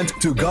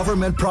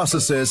government-to-government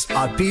processes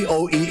at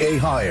POEA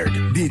hired.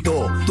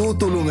 Dito,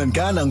 tutulungan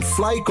ka ng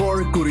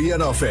Flycore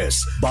Korean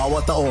Office.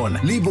 Bawat taon,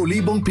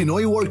 libo-libong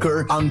Pinoy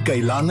worker ang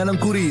kailangan ng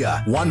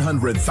Korea.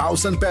 100,000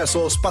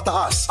 pesos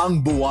pataas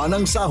ang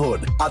buwanang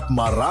sahod at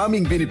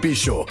maraming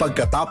benepisyo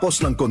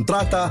pagkatapos ng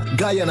kontrata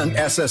gaya ng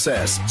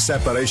SSS,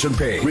 separation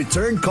pay,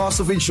 return cost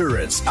of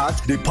insurance at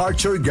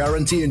departure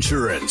guarantee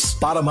insurance.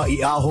 Para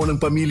maiahon ng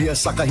pamilya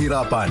sa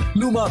kahirapan,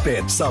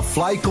 lumapit sa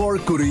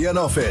Flycore Korean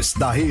Office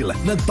dahil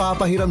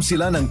nagpapahiram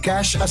sila ng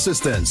cash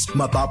assistance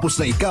matapos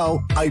na ikaw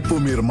ay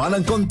pumirma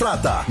ng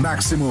kontrata.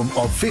 Maximum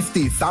of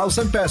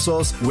 50,000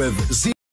 pesos with